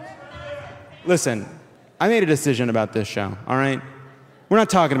 Listen, I made a decision about this show, all right? We're not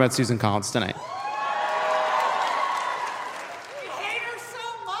talking about Susan Collins tonight. We hate her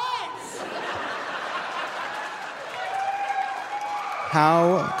so much.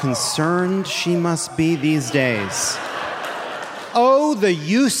 How concerned she must be these days. Oh, the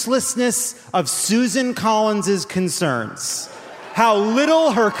uselessness of Susan Collins' concerns. How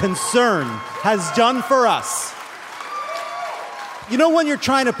little her concern has done for us. You know, when you're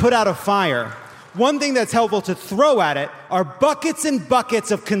trying to put out a fire, one thing that's helpful to throw at it are buckets and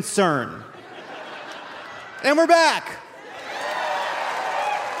buckets of concern. And we're back.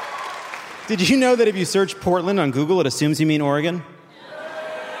 Did you know that if you search Portland on Google, it assumes you mean Oregon?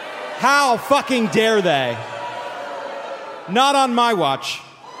 How fucking dare they? Not on my watch.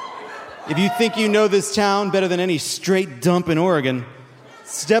 If you think you know this town better than any straight dump in Oregon,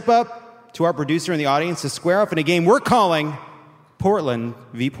 step up to our producer in the audience to square off in a game we're calling Portland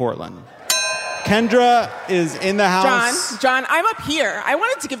v. Portland. Kendra is in the house. John, I'm up here. I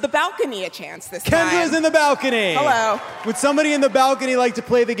wanted to give the balcony a chance this time. Kendra's in the balcony. Hello. Would somebody in the balcony like to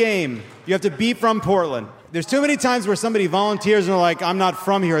play the game? You have to be from Portland. There's too many times where somebody volunteers and they're like, I'm not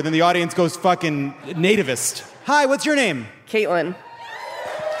from here. Then the audience goes fucking nativist. Hi, what's your name? Caitlin.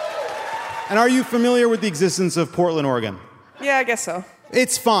 And are you familiar with the existence of Portland, Oregon? Yeah, I guess so.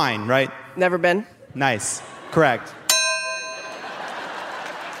 It's fine, right? Never been. Nice. Correct.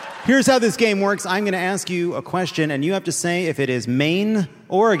 Here's how this game works. I'm going to ask you a question, and you have to say if it is Maine,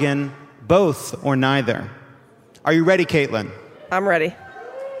 Oregon, both, or neither. Are you ready, Caitlin? I'm ready.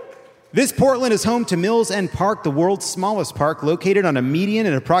 This Portland is home to Mills End Park, the world's smallest park, located on a median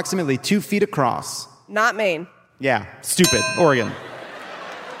and approximately 2 feet across. Not Maine. Yeah, stupid. Oregon.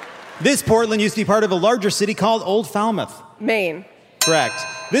 This Portland used to be part of a larger city called Old Falmouth. Maine. Correct.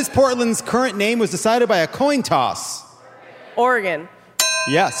 This Portland's current name was decided by a coin toss. Oregon.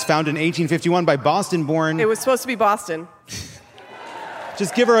 Yes, founded in 1851 by Boston-born... It was supposed to be Boston.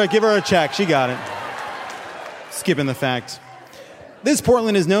 Just give her a check. She got it. Skipping the fact. This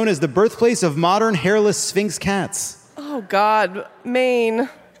Portland is known as the birthplace of modern hairless Sphinx cats. Oh, God. Maine.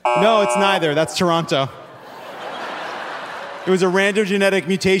 No, it's neither. That's Toronto. It was a random genetic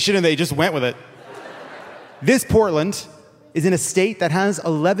mutation, and they just went with it. This Portland is in a state that has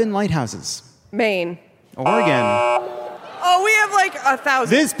 11 lighthouses. Maine. Oregon. Oh, we have like 1,000.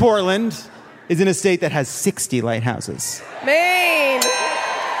 This Portland is in a state that has 60 lighthouses. Maine.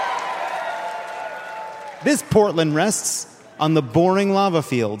 This Portland rests on the boring lava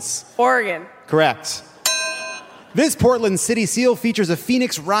fields? Oregon. Correct. This Portland city seal features a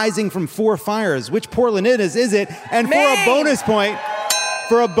phoenix rising from 4 fires. Which Portland is it? And Maine.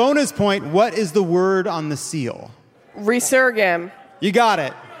 for a bonus point, what is the word on the seal? Resurgam. You got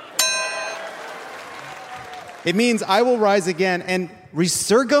it. It means I will rise again. And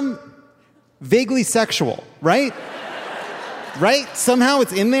resurgam, vaguely sexual, right? Right? Somehow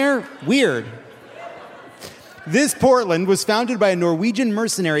it's in there? Weird. This Portland was founded by a Norwegian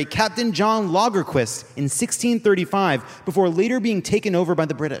mercenary, Captain John Lagerquist, in 1635, before later being taken over by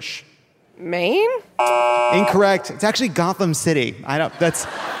the British. Maine? Incorrect. It's actually Gotham City.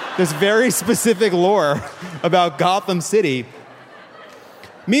 There's very specific lore about Gotham City.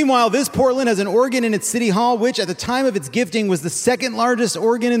 Meanwhile, this Portland has an organ in its city hall, which at the time of its gifting was the second largest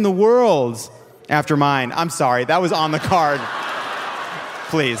organ in the world. After mine. I'm sorry, that was on the card.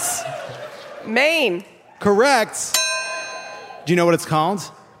 Please. Maine. Correct. Do you know what it's called?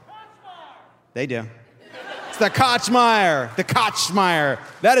 They do. It's the Kochmeyer. The Kochmeyer.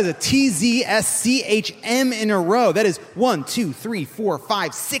 That is a TZSCHM in a row. That is 1, 2, 3, 4,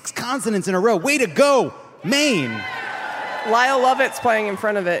 5, 6 consonants in a row. Way to go, Maine. Lyle Lovett's playing in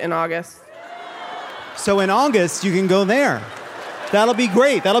front of it in August. So in August, you can go there. That'll be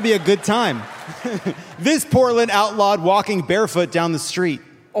great. That'll be a good time. This Portland outlawed walking barefoot down the street.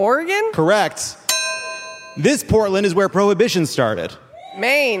 Oregon? Correct. This Portland is where Prohibition started.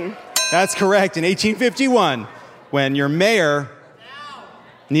 Maine. That's correct. In 1851, when your mayor,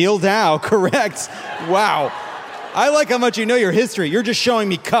 Neil Dow, correct. Wow. I like how much you know your history. You're just showing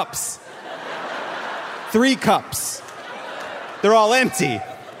me cups. 3 cups. They're all empty.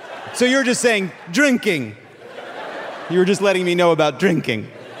 So you're just saying drinking. You were just letting me know about drinking.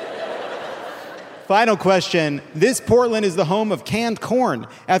 Final question. This Portland is the home of canned corn.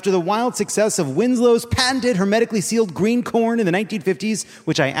 After the wild success of Winslow's patented hermetically sealed green corn in the 1950s,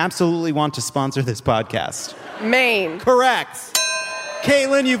 which I absolutely want to sponsor this podcast. Maine. Correct.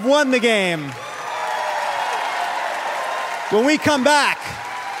 Caitlin, you've won the game. When we come back,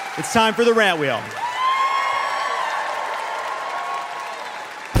 it's time for the rant wheel.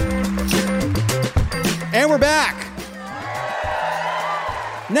 And we're back.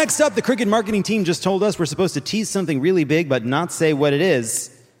 Next up, the Cricket marketing team just told us we're supposed to tease something really big but not say what it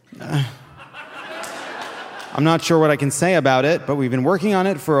is. I'm not sure what I can say about it, but we've been working on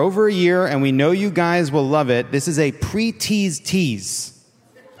it for over a year, and we know you guys will love it. This is a pre-tease tease.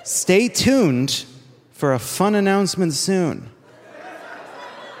 Stay tuned for a fun announcement soon.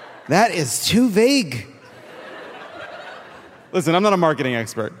 That is too vague. Listen, I'm not a marketing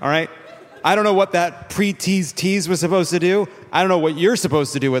expert, all right? I don't know what that pre-tease tease was supposed to do. I don't know what you're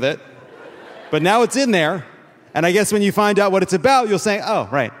supposed to do with it. But now it's in there. And I guess when you find out what it's about, you'll say, oh,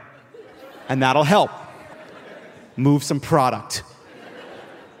 right. And that'll help move some product.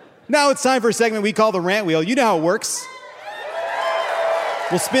 Now it's time for a segment we call the Rant Wheel. You know how it works.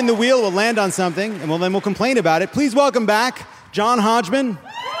 We'll spin the wheel, we'll land on something, and then we'll complain about it. Please welcome back John Hodgman,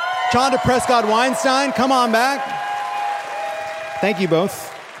 Chanda Prescott-Weinstein. Come on back. Thank you both.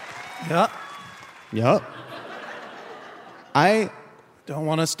 Yup. I don't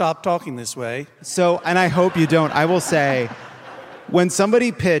want to stop talking this way. So, and I hope you don't. I will say, when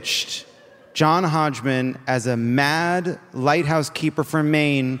somebody pitched John Hodgman as a mad lighthouse keeper from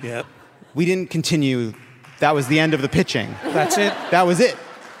Maine, we didn't continue. That was the end of the pitching. That's it. That was it.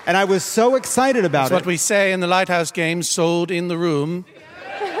 And I was so excited about That's what we say in the lighthouse game, sold in the room.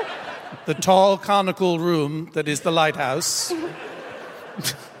 The tall, conical room that is the lighthouse.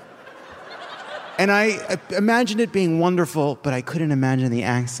 And I imagined it being wonderful, but I couldn't imagine the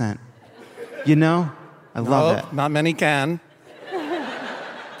accent. You know? I love it. Not many can.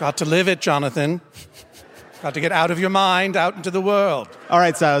 Got to live it, Jonathan. Got to get out of your mind, out into the world. All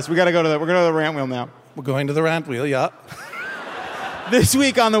right, Silas, we're going to the rant wheel now. We're going to the rant wheel, yeah. This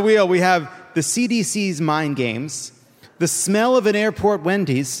week on the wheel, we have the CDC's mind games, the smell of an airport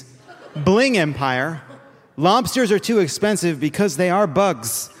Wendy's, Bling Empire, lobsters are too expensive because they are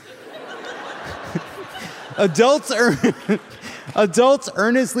bugs. Adults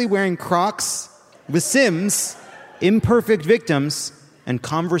earnestly wearing Crocs, The Sims, Imperfect Victims, and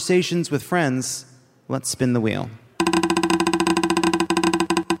Conversations with Friends. Let's spin the wheel.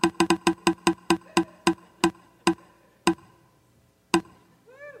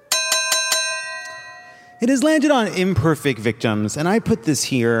 It has landed on Imperfect Victims, and I put this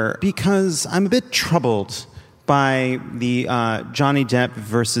here because I'm a bit troubled by the Johnny Depp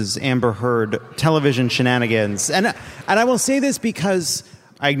versus Amber Heard television shenanigans. And I will say this because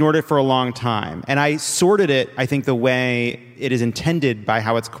I ignored it for a long time. And I sorted it, I think, the way it is intended by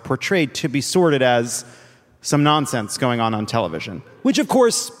how it's portrayed to be sorted as some nonsense going on television, which of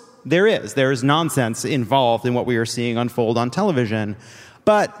course there is. There is nonsense involved in what we are seeing unfold on television.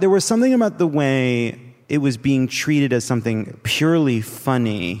 But there was something about the way it was being treated as something purely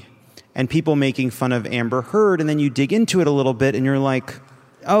funny and people making fun of Amber Heard, and then you dig into it a little bit and you're like,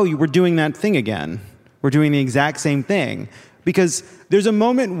 oh, we're doing that thing again. We're doing the exact same thing. Because there's a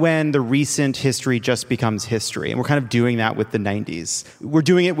moment when the recent history just becomes history, and we're kind of doing that with the 90s. We're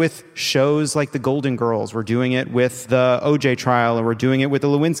doing it with shows like The Golden Girls. We're doing it with the OJ trial, and we're doing it with the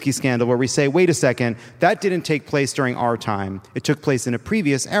Lewinsky scandal, where we say, wait a second, that didn't take place during our time. It took place in a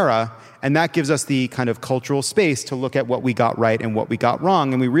previous era, and that gives us the kind of cultural space to look at what we got right and what we got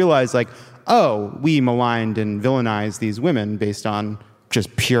wrong, and we realize, like, oh, we maligned and villainized these women based on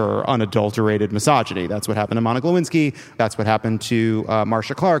just pure, unadulterated misogyny. That's what happened to Monica Lewinsky. That's what happened to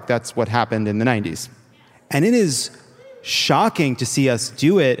Marcia Clark. That's what happened in the 90s. And it is shocking to see us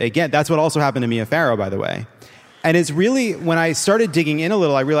do it again. That's what also happened to Mia Farrow, by the way. And it's really, when I started digging in a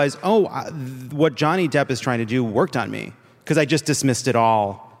little, I realized, what Johnny Depp is trying to do worked on me, because I just dismissed it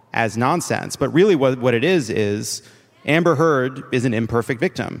all as nonsense. But really what it is Amber Heard is an imperfect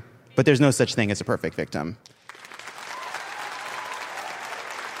victim. But there's no such thing as a perfect victim.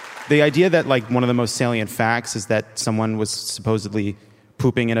 The idea that, like, one of the most salient facts is that someone was supposedly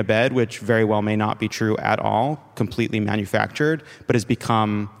pooping in a bed, which very well may not be true at all, completely manufactured, but has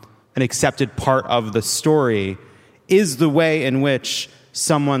become an accepted part of the story, is the way in which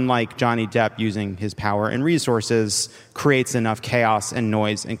someone like Johnny Depp, using his power and resources, creates enough chaos and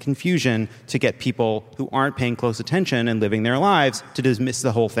noise and confusion to get people who aren't paying close attention and living their lives to dismiss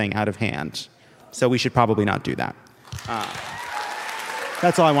the whole thing out of hand. So we should probably not do that.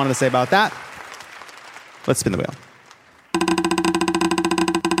 That's all I wanted to say about that. Let's spin the wheel.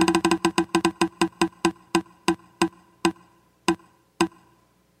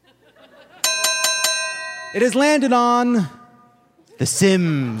 It has landed on The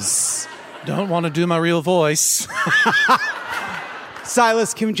Sims. Don't want to do my real voice.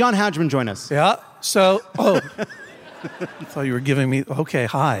 Silas, can John Hodgman join us? Yeah. So, I thought you were giving me, okay,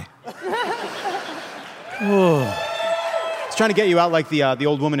 hi. Oh. It's trying to get you out like the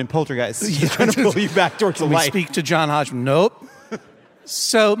old woman in Poltergeist. He's trying to pull you back towards the light. We speak to John Hodgman. Nope.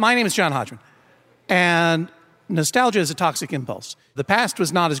 So my name is John Hodgman, and nostalgia is a toxic impulse. The past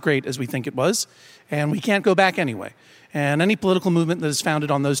was not as great as we think it was, and we can't go back anyway. And any political movement that is founded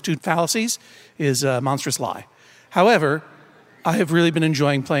on those two fallacies is a monstrous lie. However, I have really been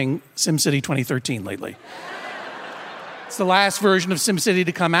enjoying playing SimCity 2013 lately. It's the last version of SimCity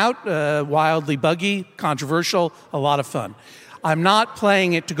to come out, wildly buggy, controversial, a lot of fun. I'm not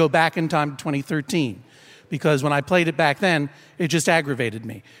playing it to go back in time to 2013, because when I played it back then, it just aggravated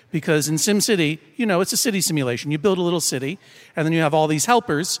me. Because in SimCity, it's a city simulation. You build a little city, and then you have all these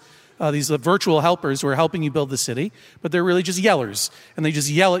helpers, these virtual helpers who are helping you build the city, but they're really just yellers. And they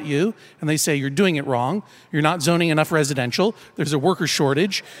just yell at you, and they say, you're doing it wrong. You're not zoning enough residential. There's a worker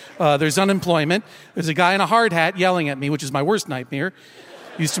shortage. There's unemployment. There's a guy in a hard hat yelling at me, which is my worst nightmare.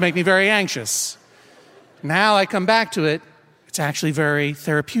 Used to make me very anxious. Now I come back to it, it's actually very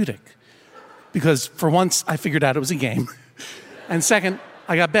therapeutic. Because for once, I figured out it was a game. And second,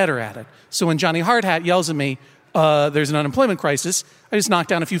 I got better at it. So when Johnny Hardhat yells at me, there's an unemployment crisis, I just knock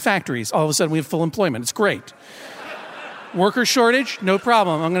down a few factories. All of a sudden, we have full employment. It's great. Worker shortage? No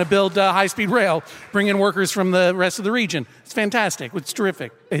problem. I'm going to build high-speed rail, bring in workers from the rest of the region. It's fantastic. It's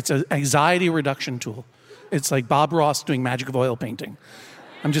terrific. It's an anxiety reduction tool. It's like Bob Ross doing magic of oil painting.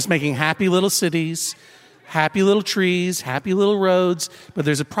 I'm just making happy little cities, happy little trees, happy little roads, but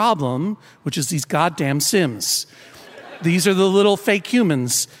there's a problem, which is these goddamn Sims. These are the little fake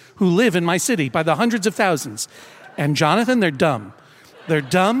humans who live in my city by the hundreds of thousands. And Jonathan, they're dumb. They're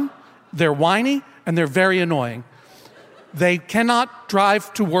dumb, they're whiny, and they're very annoying. They cannot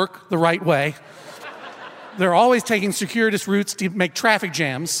drive to work the right way. They're always taking circuitous routes to make traffic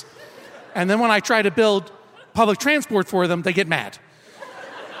jams. And then when I try to build public transport for them, they get mad.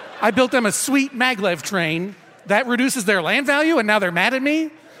 I built them a sweet maglev train. That reduces their land value, and now they're mad at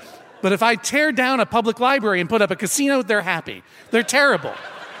me? But if I tear down a public library and put up a casino, they're happy. They're terrible.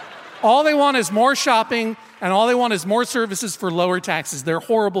 All they want is more shopping, and all they want is more services for lower taxes. They're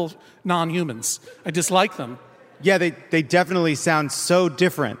horrible non-humans. I dislike them. Yeah, they definitely sound so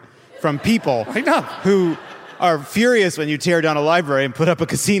different from people I know. Who are furious when you tear down a library and put up a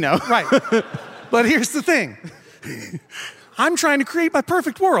casino. Right. But here's the thing. I'm trying to create my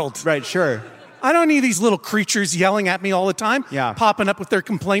perfect world. Right, sure. I don't need these little creatures yelling at me all the time, popping up with their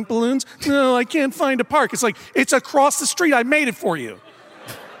complaint balloons. No, I can't find a park. It's like, it's across the street. I made it for you.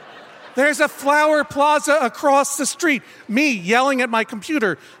 There's a flower plaza across the street. Me yelling at my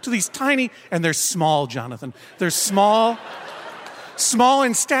computer to these tiny, and they're small, Jonathan. They're small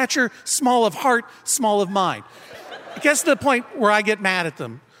in stature, small of heart, small of mind. It gets to the point where I get mad at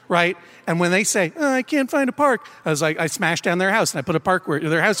them, right? And when they say, I can't find a park, I smashed down their house and I put a park where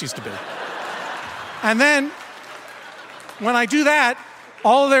their house used to be. And then when I do that,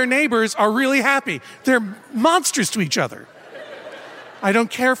 all of their neighbors are really happy. They're monsters to each other. I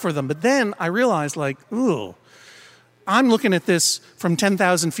don't care for them. But then I realize, ooh, I'm looking at this from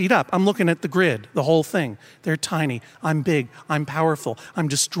 10,000 feet up. I'm looking at the grid, the whole thing. They're tiny. I'm big. I'm powerful. I'm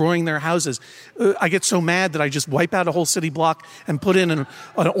destroying their houses. I get so mad that I just wipe out a whole city block and put in an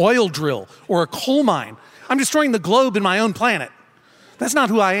oil drill or a coal mine. I'm destroying the globe and my own planet. That's not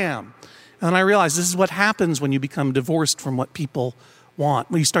who I am. And I realize this is what happens when you become divorced from what people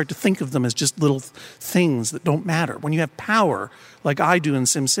want, when you start to think of them as just little things that don't matter. When you have power, like I do in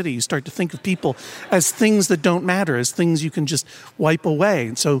SimCity, you start to think of people as things that don't matter, as things you can just wipe away.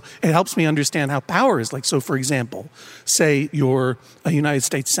 And so it helps me understand how power is. So for example, say you're a United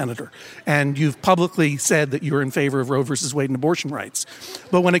States senator and you've publicly said that you're in favor of Roe versus Wade and abortion rights.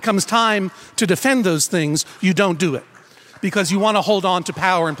 But when it comes time to defend those things, you don't do it because you want to hold on to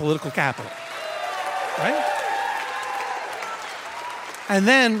power and political capital, right? And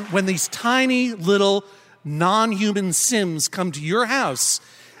then when these tiny little non-human Sims come to your house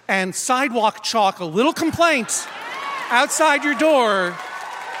and sidewalk chalk a little complaint outside your door,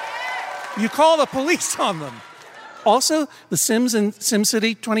 you call the police on them. Also, the Sims in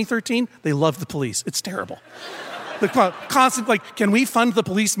SimCity 2013, they love the police. It's terrible. They're constantly can we fund the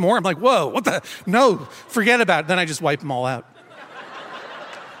police more? I'm like, whoa, what the? No, forget about it. Then I just wipe them all out.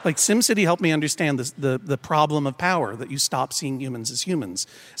 SimCity helped me understand the problem of power, that you stop seeing humans as humans.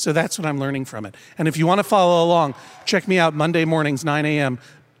 So that's what I'm learning from it. And if you want to follow along, check me out Monday mornings, 9 a.m.,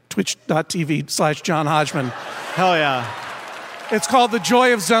 twitch.tv/John Hodgman. Hell yeah. It's called The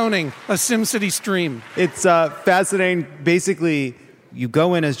Joy of Zoning, a SimCity stream. It's fascinating. Basically, you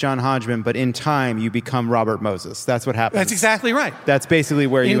go in as John Hodgman, but in time, you become Robert Moses. That's what happens. That's exactly right. That's basically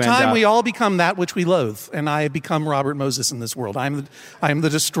where you end up. In time, we all become that which we loathe, and I become Robert Moses in this world. I am the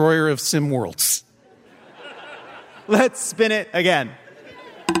destroyer of sim worlds. Let's spin it again.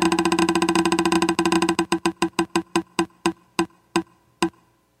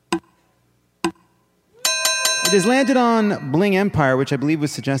 It has landed on Bling Empire, which I believe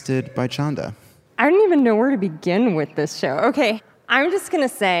was suggested by Chanda. I don't even know where to begin with this show. Okay, I'm just going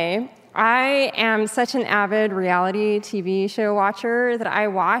to say I am such an avid reality TV show watcher that I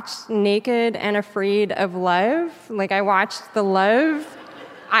watched Naked and Afraid of Love. I watched the Love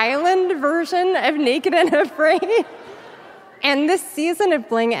Island version of Naked and Afraid. And this season of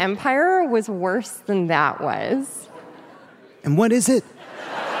Bling Empire was worse than that was. And what is it?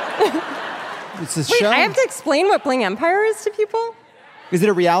 It's a show? I have to explain what Bling Empire is to people? Is it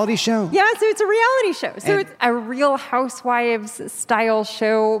a reality show? Yeah, so it's a reality show. So it's a Real Housewives style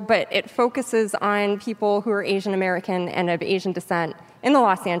show, but it focuses on people who are Asian American and of Asian descent in the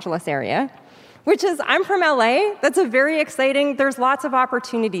Los Angeles area, which is, I'm from LA. That's a very exciting, there's lots of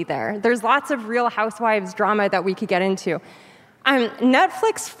opportunity there. There's lots of Real Housewives drama that we could get into.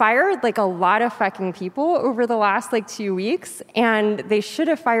 Netflix fired a lot of fucking people over the last 2 weeks, and they should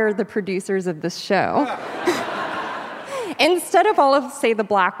have fired the producers of this show. Instead of all of, say, the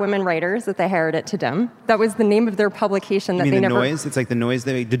black women writers that they hired at Tudum, that was the name of their publication that you mean they the never... noise? It's like the noise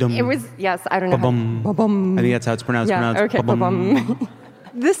they make? It was, yes, I don't know. Ba-bum. I think that's how it's pronounced. Yeah, okay, ba-bum.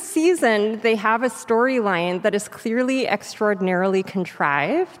 This season, they have a storyline that is clearly extraordinarily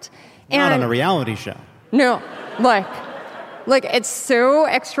contrived. Not on a reality show. No, it's so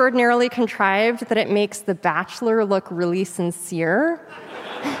extraordinarily contrived that it makes The Bachelor look really sincere.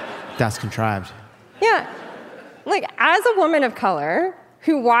 That's contrived. Yeah. As a woman of color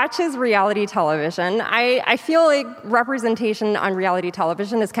who watches reality television, I feel like representation on reality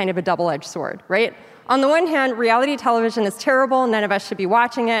television is kind of a double-edged sword, right? On the one hand, reality television is terrible. None of us should be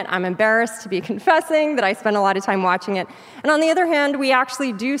watching it. I'm embarrassed to be confessing that I spend a lot of time watching it. And on the other hand, we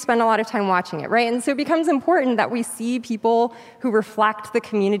actually do spend a lot of time watching it, right? And so it becomes important that we see people who reflect the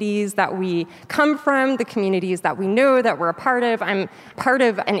communities that we come from, the communities that we know, that we're a part of. I'm part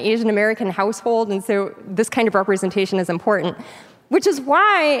of an Asian American household, and so this kind of representation is important. Which is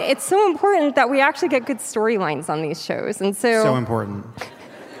why it's so important that we actually get good storylines on these shows. And so important.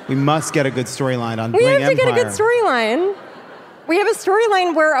 We must get a good storyline on Bling Empire. We have to get a good storyline. We have a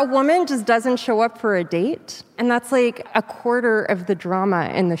storyline where a woman just doesn't show up for a date, and that's a quarter of the drama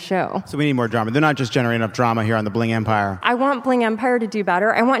in the show. So we need more drama. They're not just generating enough drama here on the Bling Empire. I want Bling Empire to do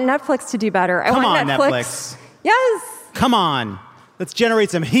better. I want Netflix to do better. Come on, Netflix. Yes. Come on. Let's generate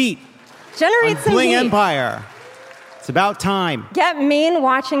some heat. Generate on some Bling heat. Empire. It's about time. Get Maine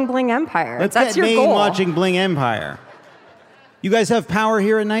watching Bling Empire. Let's That's get your Maine goal. watching Bling Empire. You guys have power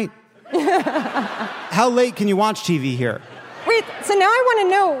here at night? How late can you watch TV here? Wait, so now I want to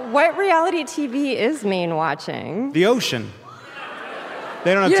know, what reality TV is Maine watching? The ocean.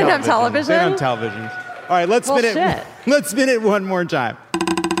 They don't have You television. don't have television? They don't have television. All right, let's Well, spin it. shit. Let's spin it one more time.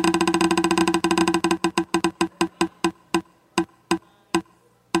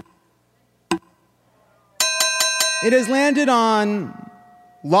 It has landed on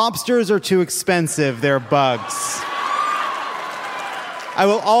lobsters are too expensive, they're bugs. I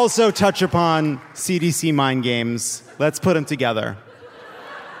will also touch upon CDC mind games. Let's put them together.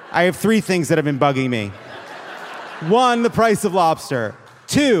 I have 3 things that have been bugging me. 1, the price of lobster.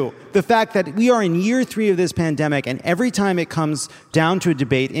 2, the fact that we are in year 3 of this pandemic, and every time it comes down to a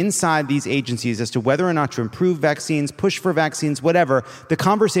debate inside these agencies as to whether or not to improve vaccines, push for vaccines, whatever, the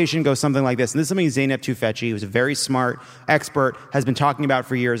conversation goes something like this. And this is something Zeynep Tufekci, who's a very smart expert, has been talking about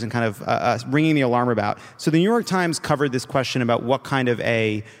for years and kind of ringing the alarm about. So the New York Times covered this question about what kind of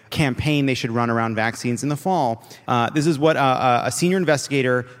a campaign they should run around vaccines in the fall. This is what a senior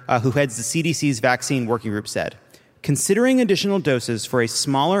investigator who heads the CDC's vaccine working group said. Considering additional doses for a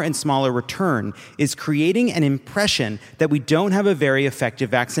smaller and smaller return is creating an impression that we don't have a very effective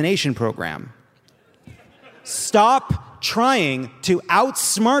vaccination program. Stop trying to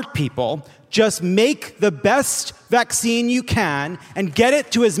outsmart people. Just make the best vaccine you can and get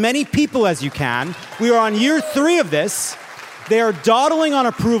it to as many people as you can. We are on year 3 of this. They are dawdling on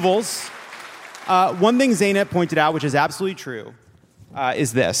approvals. One thing Zeynep pointed out, which is absolutely true,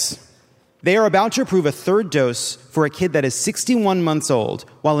 is this. They are about to approve a 3rd dose for a kid that is 61 months old,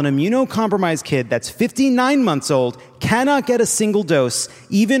 while an immunocompromised kid that's 59 months old cannot get a single dose,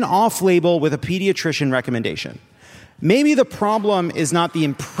 even off-label with a pediatrician recommendation. Maybe the problem is not the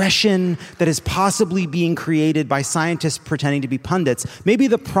impression that is possibly being created by scientists pretending to be pundits. Maybe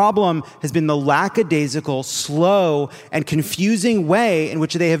the problem has been the lackadaisical, slow, and confusing way in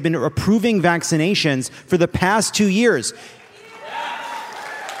which they have been approving vaccinations for the past 2 years.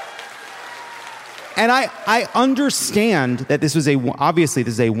 And I understand that this was obviously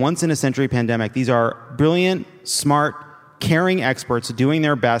this is a once-in-a-century pandemic. These are brilliant, smart, caring experts doing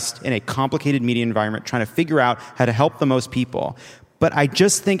their best in a complicated media environment, trying to figure out how to help the most people. But I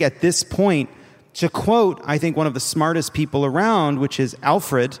just think at this point, to quote, I think one of the smartest people around, which is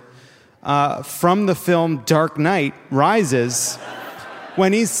Alfred, from the film Dark Knight Rises,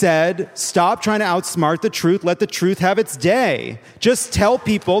 when he said, stop trying to outsmart the truth, let the truth have its day. Just tell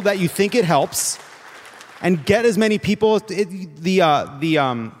people that you think it helps, and get as many people.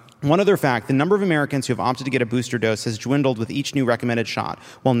 One other fact, the number of Americans who have opted to get a booster dose has dwindled with each new recommended shot.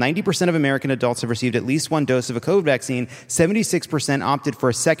 While 90% of American adults have received at least 1 dose of a COVID vaccine, 76% opted for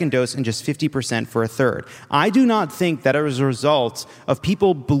a 2nd dose and just 50% for a 3rd. I do not think that as a result of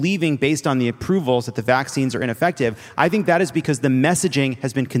people believing based on the approvals that the vaccines are ineffective. I think that is because the messaging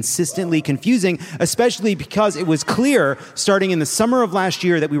has been consistently confusing, especially because it was clear starting in the summer of last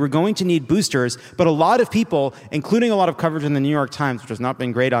year that we were going to need boosters, but a lot of people, including a lot of coverage in the New York Times, which has not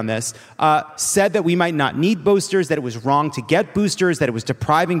been great on this, said that we might not need boosters, that it was wrong to get boosters, that it was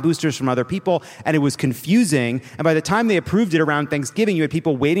depriving boosters from other people, and it was confusing. And by the time they approved it around Thanksgiving, you had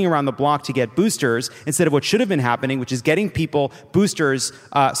people waiting around the block to get boosters instead of what should have been happening, which is getting people boosters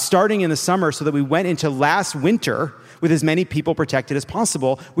starting in the summer so that we went into last winter with as many people protected as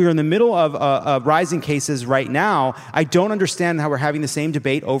possible. We are in the middle of rising cases right now. I don't understand how we're having the same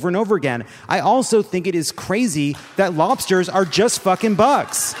debate over and over again. I also think it is crazy that lobsters are just fucking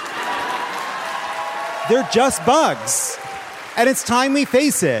bugs. They're just bugs. And it's time we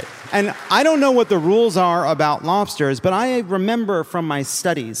face it. And I don't know what the rules are about lobsters, but I remember from my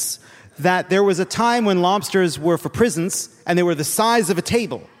studies that there was a time when lobsters were for prisons and they were the size of a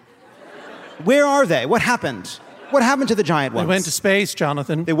table. Where are they? What happened? What happened to the giant ones? They went to space,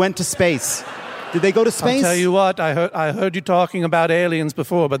 Jonathan. They went to space. Did they go to space? I'll tell you what, I heard you talking about aliens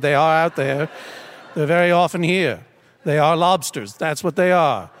before, but they are out there. They're very often here. They are lobsters. That's what they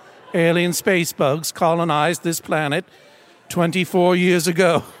are. Alien space bugs colonized this planet 24 years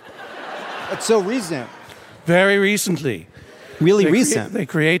ago. That's so recent. Very recently. Really recent. They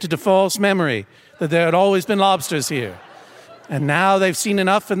created a false memory that there had always been lobsters here. And now they've seen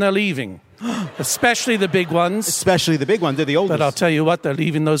enough and they're leaving. Especially the big ones. Especially the big ones. They're the oldest. But I'll tell you what, they're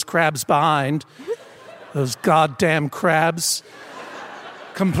leaving those crabs behind. Those goddamn crabs.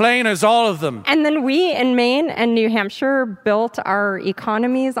 Complainers, all of them. And then we in Maine and New Hampshire built our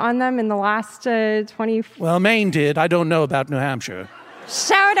economies on them in the last 20... Well, Maine did. I don't know about New Hampshire.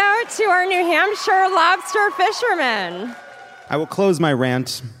 Shout out to our New Hampshire lobster fishermen. I will close my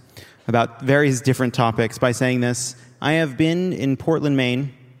rant about various different topics by saying this. I have been in Portland,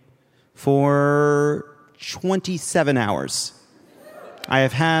 Maine for 27 hours. I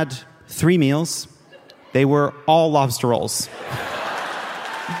have had 3 meals. They were all lobster rolls.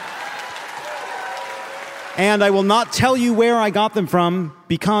 And I will not tell you where I got them from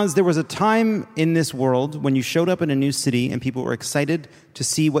because there was a time in this world when you showed up in a new city and people were excited to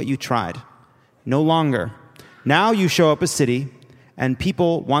see what you tried. No longer. Now you show up a city and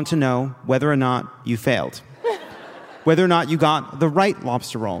people want to know whether or not you failed. Whether or not you got the right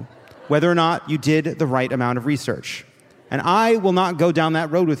lobster roll. Whether or not you did the right amount of research. And I will not go down that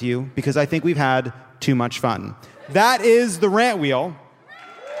road with you because I think we've had too much fun. That is the Rant Wheel.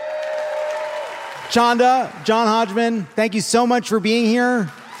 Chanda, John Hodgman, thank you so much for being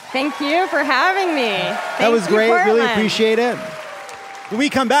here. Thank you for having me. That was great. Really appreciate it. When we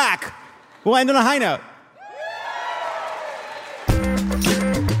come back, we'll end on a high note.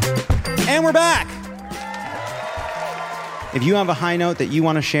 And we're back. If you have a high note that you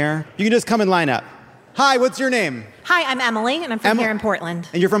want to share, you can just come and line up. Hi, what's your name? Hi, I'm Emily, and I'm from here in Portland.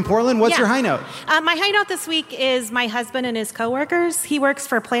 And you're from Portland? What's your high note? My high note this week is my husband and his coworkers. He works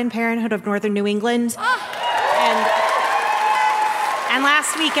for Planned Parenthood of Northern New England. And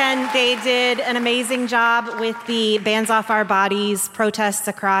last weekend, they did an amazing job with the Bands Off Our Bodies protests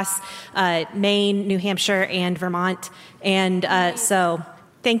across Maine, New Hampshire, and Vermont. And so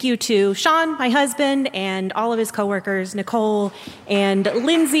thank you to Sean, my husband, and all of his coworkers, Nicole, and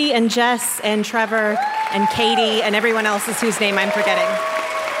Lindsay, and Jess, and Trevor, and Katie, and everyone else whose name I'm forgetting.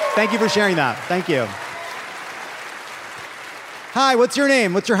 Thank you for sharing that. Thank you. Hi, what's your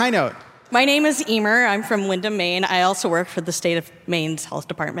name? What's your high note? My name is Emer. I'm from Windham, Maine. I also work for the state of Maine's health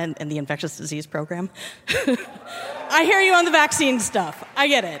department and the infectious disease program. I hear you on the vaccine stuff. I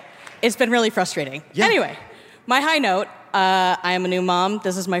get it. It's been really frustrating. Yeah. Anyway, my high note, I am a new mom.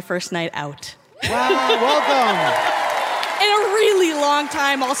 This is my first night out. Wow, welcome. In a really long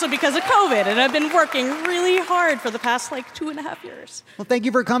time, also because of COVID, and I've been working really hard for the past 2.5 years. Well, thank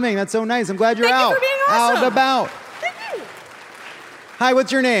you for coming. That's so nice. I'm glad you're out. Thank you for being awesome. Out and about. Thank you. Hi,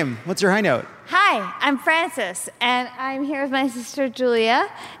 what's your name? What's your high note? Hi, I'm Frances, and I'm here with my sister Julia,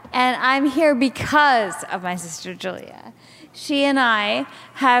 and I'm here because of my sister Julia. She and I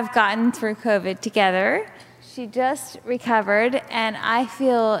have gotten through COVID together. She just recovered, and I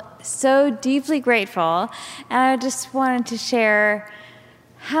feel so deeply grateful. And I just wanted to share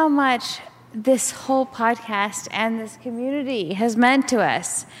how much this whole podcast and this community has meant to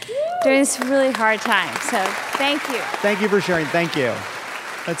us during this really hard time. So thank you. Thank you for sharing. Thank you.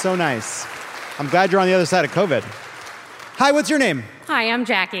 That's so nice. I'm glad you're on the other side of COVID. Hi, what's your name? Hi, I'm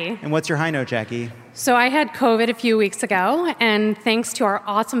Jackie. And what's your high note, Jackie? So I had COVID a few weeks ago, and thanks to our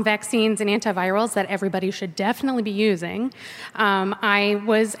awesome vaccines and antivirals that everybody should definitely be using, I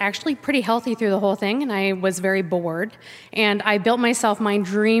was actually pretty healthy through the whole thing, and I was very bored. And I built myself my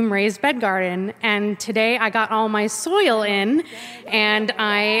dream raised bed garden, and today I got all my soil in, and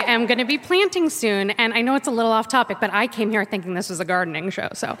I am going to be planting soon. And I know it's a little off topic, but I came here thinking this was a gardening show,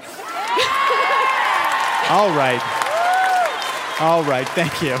 so. All right. All right,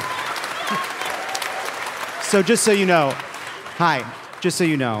 thank you. So just so you know,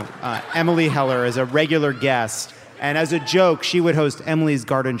 Emily Heller is a regular guest, and as a joke, she would host Emily's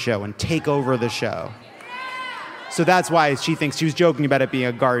Garden Show and take over the show. So that's why she thinks she was joking about it being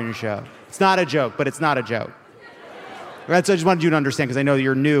a garden show. It's not a joke, but it's not a joke. That's what I just wanted you to understand, because I know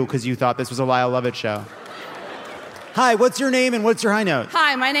you're new because you thought this was a Lyle Lovett show. Hi, what's your name and what's your high note?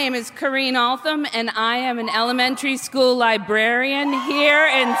 Hi, my name is Corrine Altham, and I am an elementary school librarian here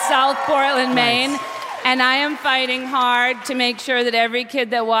in South Portland, Maine. And I am fighting hard to make sure that every kid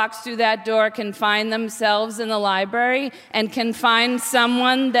that walks through that door can find themselves in the library and can find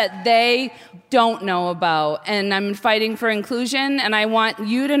someone that they don't know about. And I'm fighting for inclusion, and I want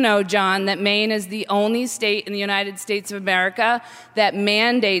you to know, John, that Maine is the only state in the United States of America that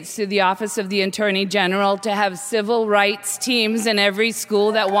mandates through the Office of the Attorney General to have civil rights teams in every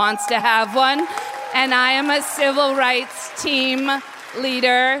school that wants to have one. And I am a civil rights team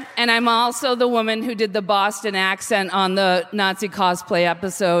leader, and I'm also the woman who did the Boston accent on the Nazi cosplay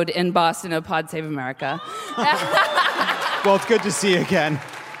episode in Boston of Pod Save America. Well, it's good to see you again.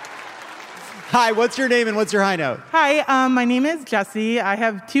 Hi, what's your name and what's your high note? Hi, my name is Jessie. I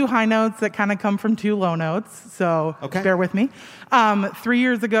have 2 high notes that kind of come from 2 low notes, so bear with me. 3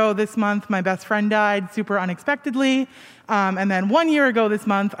 years ago this month, my best friend died super unexpectedly. And then 1 year ago this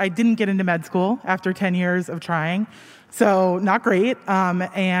month, I didn't get into med school after 10 years of trying. So not great.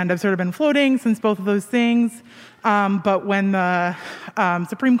 And I've sort of been floating since both of those things. But when the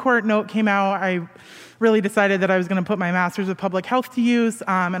Supreme Court note came out, I really decided that I was going to put my Master's of Public Health to use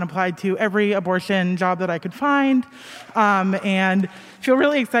and applied to every abortion job that I could find. And feel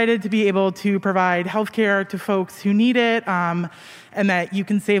really excited to be able to provide healthcare to folks who need it, and that you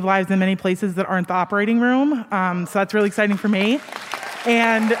can save lives in many places that aren't the operating room. So that's really exciting for me.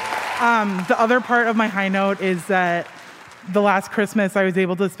 And the other part of my high note is that the last Christmas I was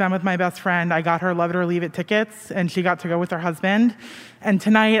able to spend with my best friend. I got her Love It or Leave It tickets, and she got to go with her husband. And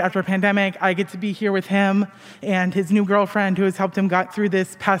tonight, after a pandemic, I get to be here with him and his new girlfriend who has helped him get through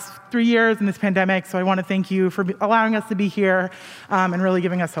this past 3 years in this pandemic. So I want to thank you for allowing us to be here and really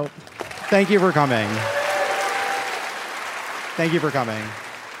giving us hope. Thank you for coming. Thank you for coming.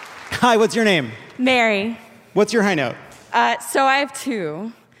 Hi, what's your name? Mary. What's your high note? So I have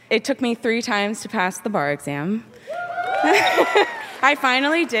 2. It took me 3 times to pass the bar exam. I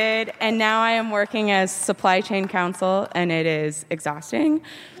finally did, and now I am working as supply chain counsel, and it is exhausting,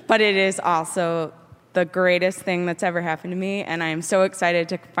 but it is also the greatest thing that's ever happened to me, and I am so excited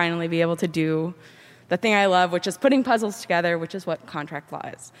to finally be able to do the thing I love, which is putting puzzles together, which is what contract law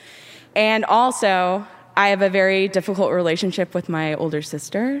is. And also, I have a very difficult relationship with my older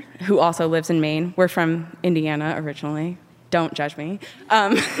sister, who also lives in Maine. We're from Indiana originally. Don't judge me.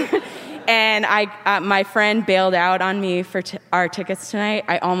 And my friend bailed out on me for our tickets tonight.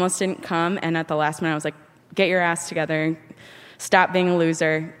 I almost didn't come, and at the last minute I was like, get your ass together, stop being a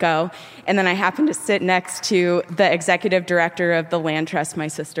loser, go. And then I happened to sit next to the executive director of the land trust my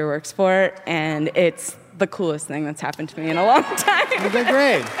sister works for, and it's the coolest thing that's happened to me in a long time. Okay,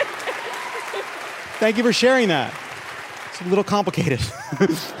 great. Thank you for sharing that. It's a little complicated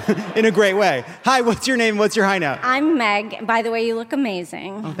in a great way. Hi, what's your name? What's your high note? I'm Meg. By the way, you look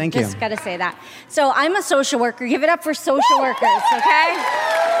amazing. Oh, thank you. Just got to say that. So I'm a social worker. Give it up for social workers, okay?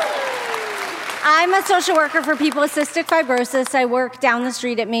 I'm a social worker for people with cystic fibrosis. I work down the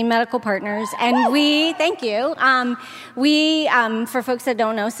street at Maine Medical Partners, and thank you. For folks that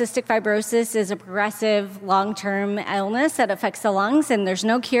don't know, cystic fibrosis is a progressive long-term illness that affects the lungs, and there's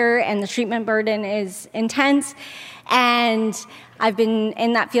no cure, and the treatment burden is intense. And I've been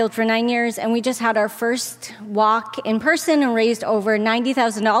in that field for 9 years, and we just had our first walk in person and raised over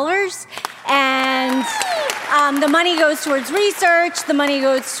 $90,000. And the money goes towards research, the money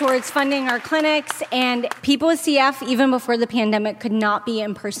goes towards funding our clinics, and people with CF, even before the pandemic, could not be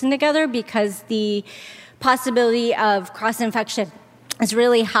in person together because the possibility of cross-infection is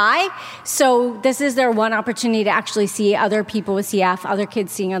really high. So this is their one opportunity to actually see other people with CF, other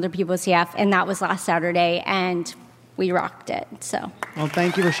kids seeing other people with CF, and that was last Saturday, and we rocked it. So. Well,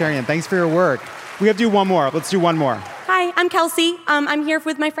 thank you for sharing it. Thanks for your work. We have to do one more. Let's do one more. Hi, I'm Kelsey. I'm here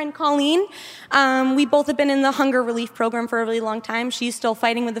with my friend Colleen. We both have been in the hunger relief program for a really long time. She's still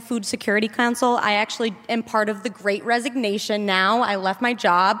fighting with the Food Security Council. I actually am part of the Great Resignation now. I left my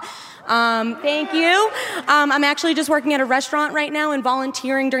job. Thank you. I'm actually just working at a restaurant right now and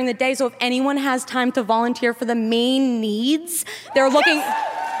volunteering during the day. So if anyone has time to volunteer for the Maine Needs, they're looking...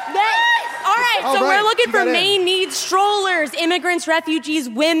 All right, we're looking for Maine Needs strollers, immigrants, refugees,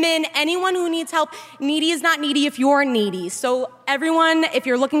 women, anyone who needs help. Needy is not needy if you're needy. So everyone, if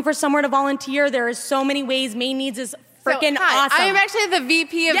you're looking for somewhere to volunteer, there is so many ways. Maine Needs is freaking awesome. I am actually the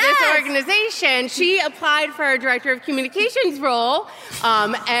VP of this organization. She applied for our Director of Communications role,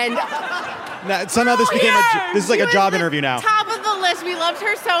 and somehow this became this is like a job interview now. Top of the list. We loved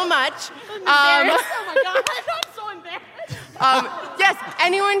her so much. Oh my God, I'm so embarrassed. Yes,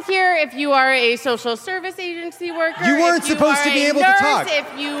 anyone here, if you are a social service agency worker, you weren't supposed to be able to talk.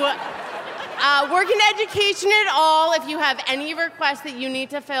 If you work in education at all, if you have any requests that you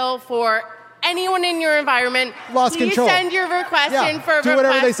need to fill for anyone in your environment, Lost please control. Send your request in for do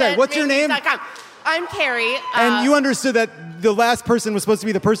whatever they say. What's your name? I'm Carrie. And you understood that the last person was supposed to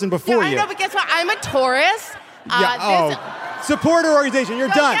be the person before you. I know, but guess what? I'm a Taurus. Support our organization. You're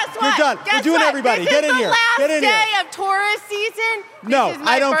done. You're done. We're doing everybody. Get in here. Get in here. This is the last day of Taurus season. No,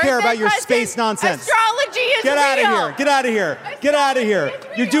 I don't care about your space nonsense. Astrology is Get out of real. here. Get out of here. Get out of here.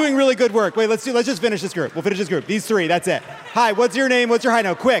 You're doing really good work. Wait, let's just finish this group. We'll finish this group. These 3, that's it. Hi, what's your name? What's your high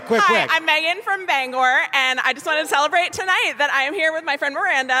note? Quick. Hi, I'm Megan from Bangor, and I just wanted to celebrate tonight that I am here with my friend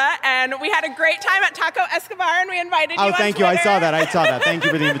Miranda, and we had a great time at Taco Escobar, and we invited you on thank you. Twitter. I saw that. Thank you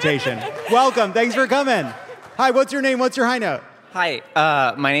for the invitation. Welcome. Thanks for coming. Hi, what's your name? What's your high note? Hi,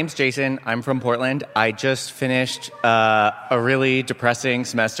 my name's Jason. I'm from Portland. I just finished a really depressing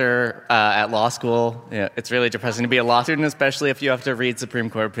semester at law school. Yeah, it's really depressing to be a law student, especially if you have to read Supreme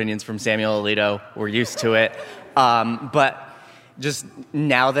Court opinions from Samuel Alito. We're used to it. But just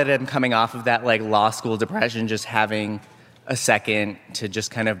now that I'm coming off of that like law school depression, just having a second to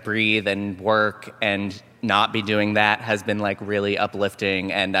just kind of breathe and work and not be doing that has been like really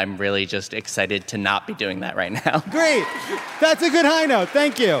uplifting, and I'm really just excited to not be doing that right now. Great. That's a good high note.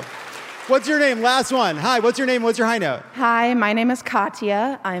 Thank you. What's your name? Last one. Hi, what's your name? What's your high note? Hi, my name is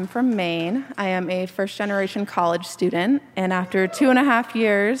Katya. I'm from Maine. I am a first-generation college student, and after 2.5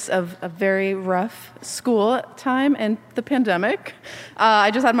 years of a very rough school time and the pandemic,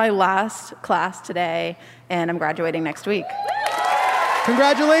 I just had my last class today, and I'm graduating next week.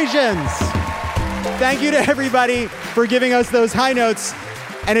 Congratulations. Thank you to everybody for giving us those high notes.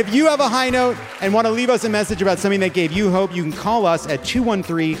 And if you have a high note and want to leave us a message about something that gave you hope, you can call us at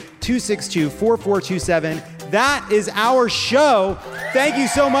 213-262-4427. That is our show. Thank you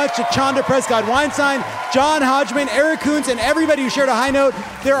so much to Chanda Prescott-Weinstein, John Hodgman, Eric Kuntz, and everybody who shared a high note.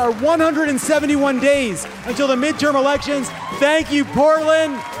 There are 171 days until the midterm elections. Thank you,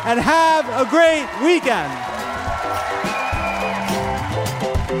 Portland, and have a great weekend.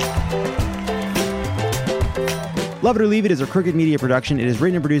 Love It or Leave It is a Crooked Media production. It is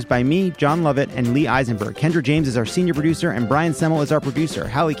written and produced by me, John Lovett, and Lee Eisenberg. Kendra James is our senior producer, and Brian Semmel is our producer.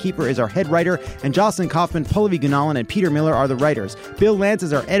 Hallie Keeper is our head writer, and Jocelyn Kaufman, Pallavi Gunalan, and Peter Miller are the writers. Bill Lance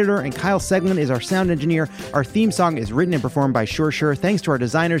is our editor, and Kyle Seglin is our sound engineer. Our theme song is written and performed by Sure Sure. Thanks to our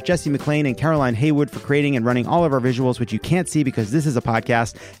designers, Jesse McLean and Caroline Haywood, for creating and running all of our visuals, which you can't see because this is a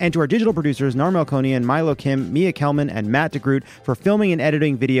podcast. And to our digital producers, Norm Melkonian, Milo Kim, Mia Kelman, and Matt DeGroot for filming and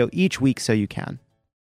editing video each week so you can.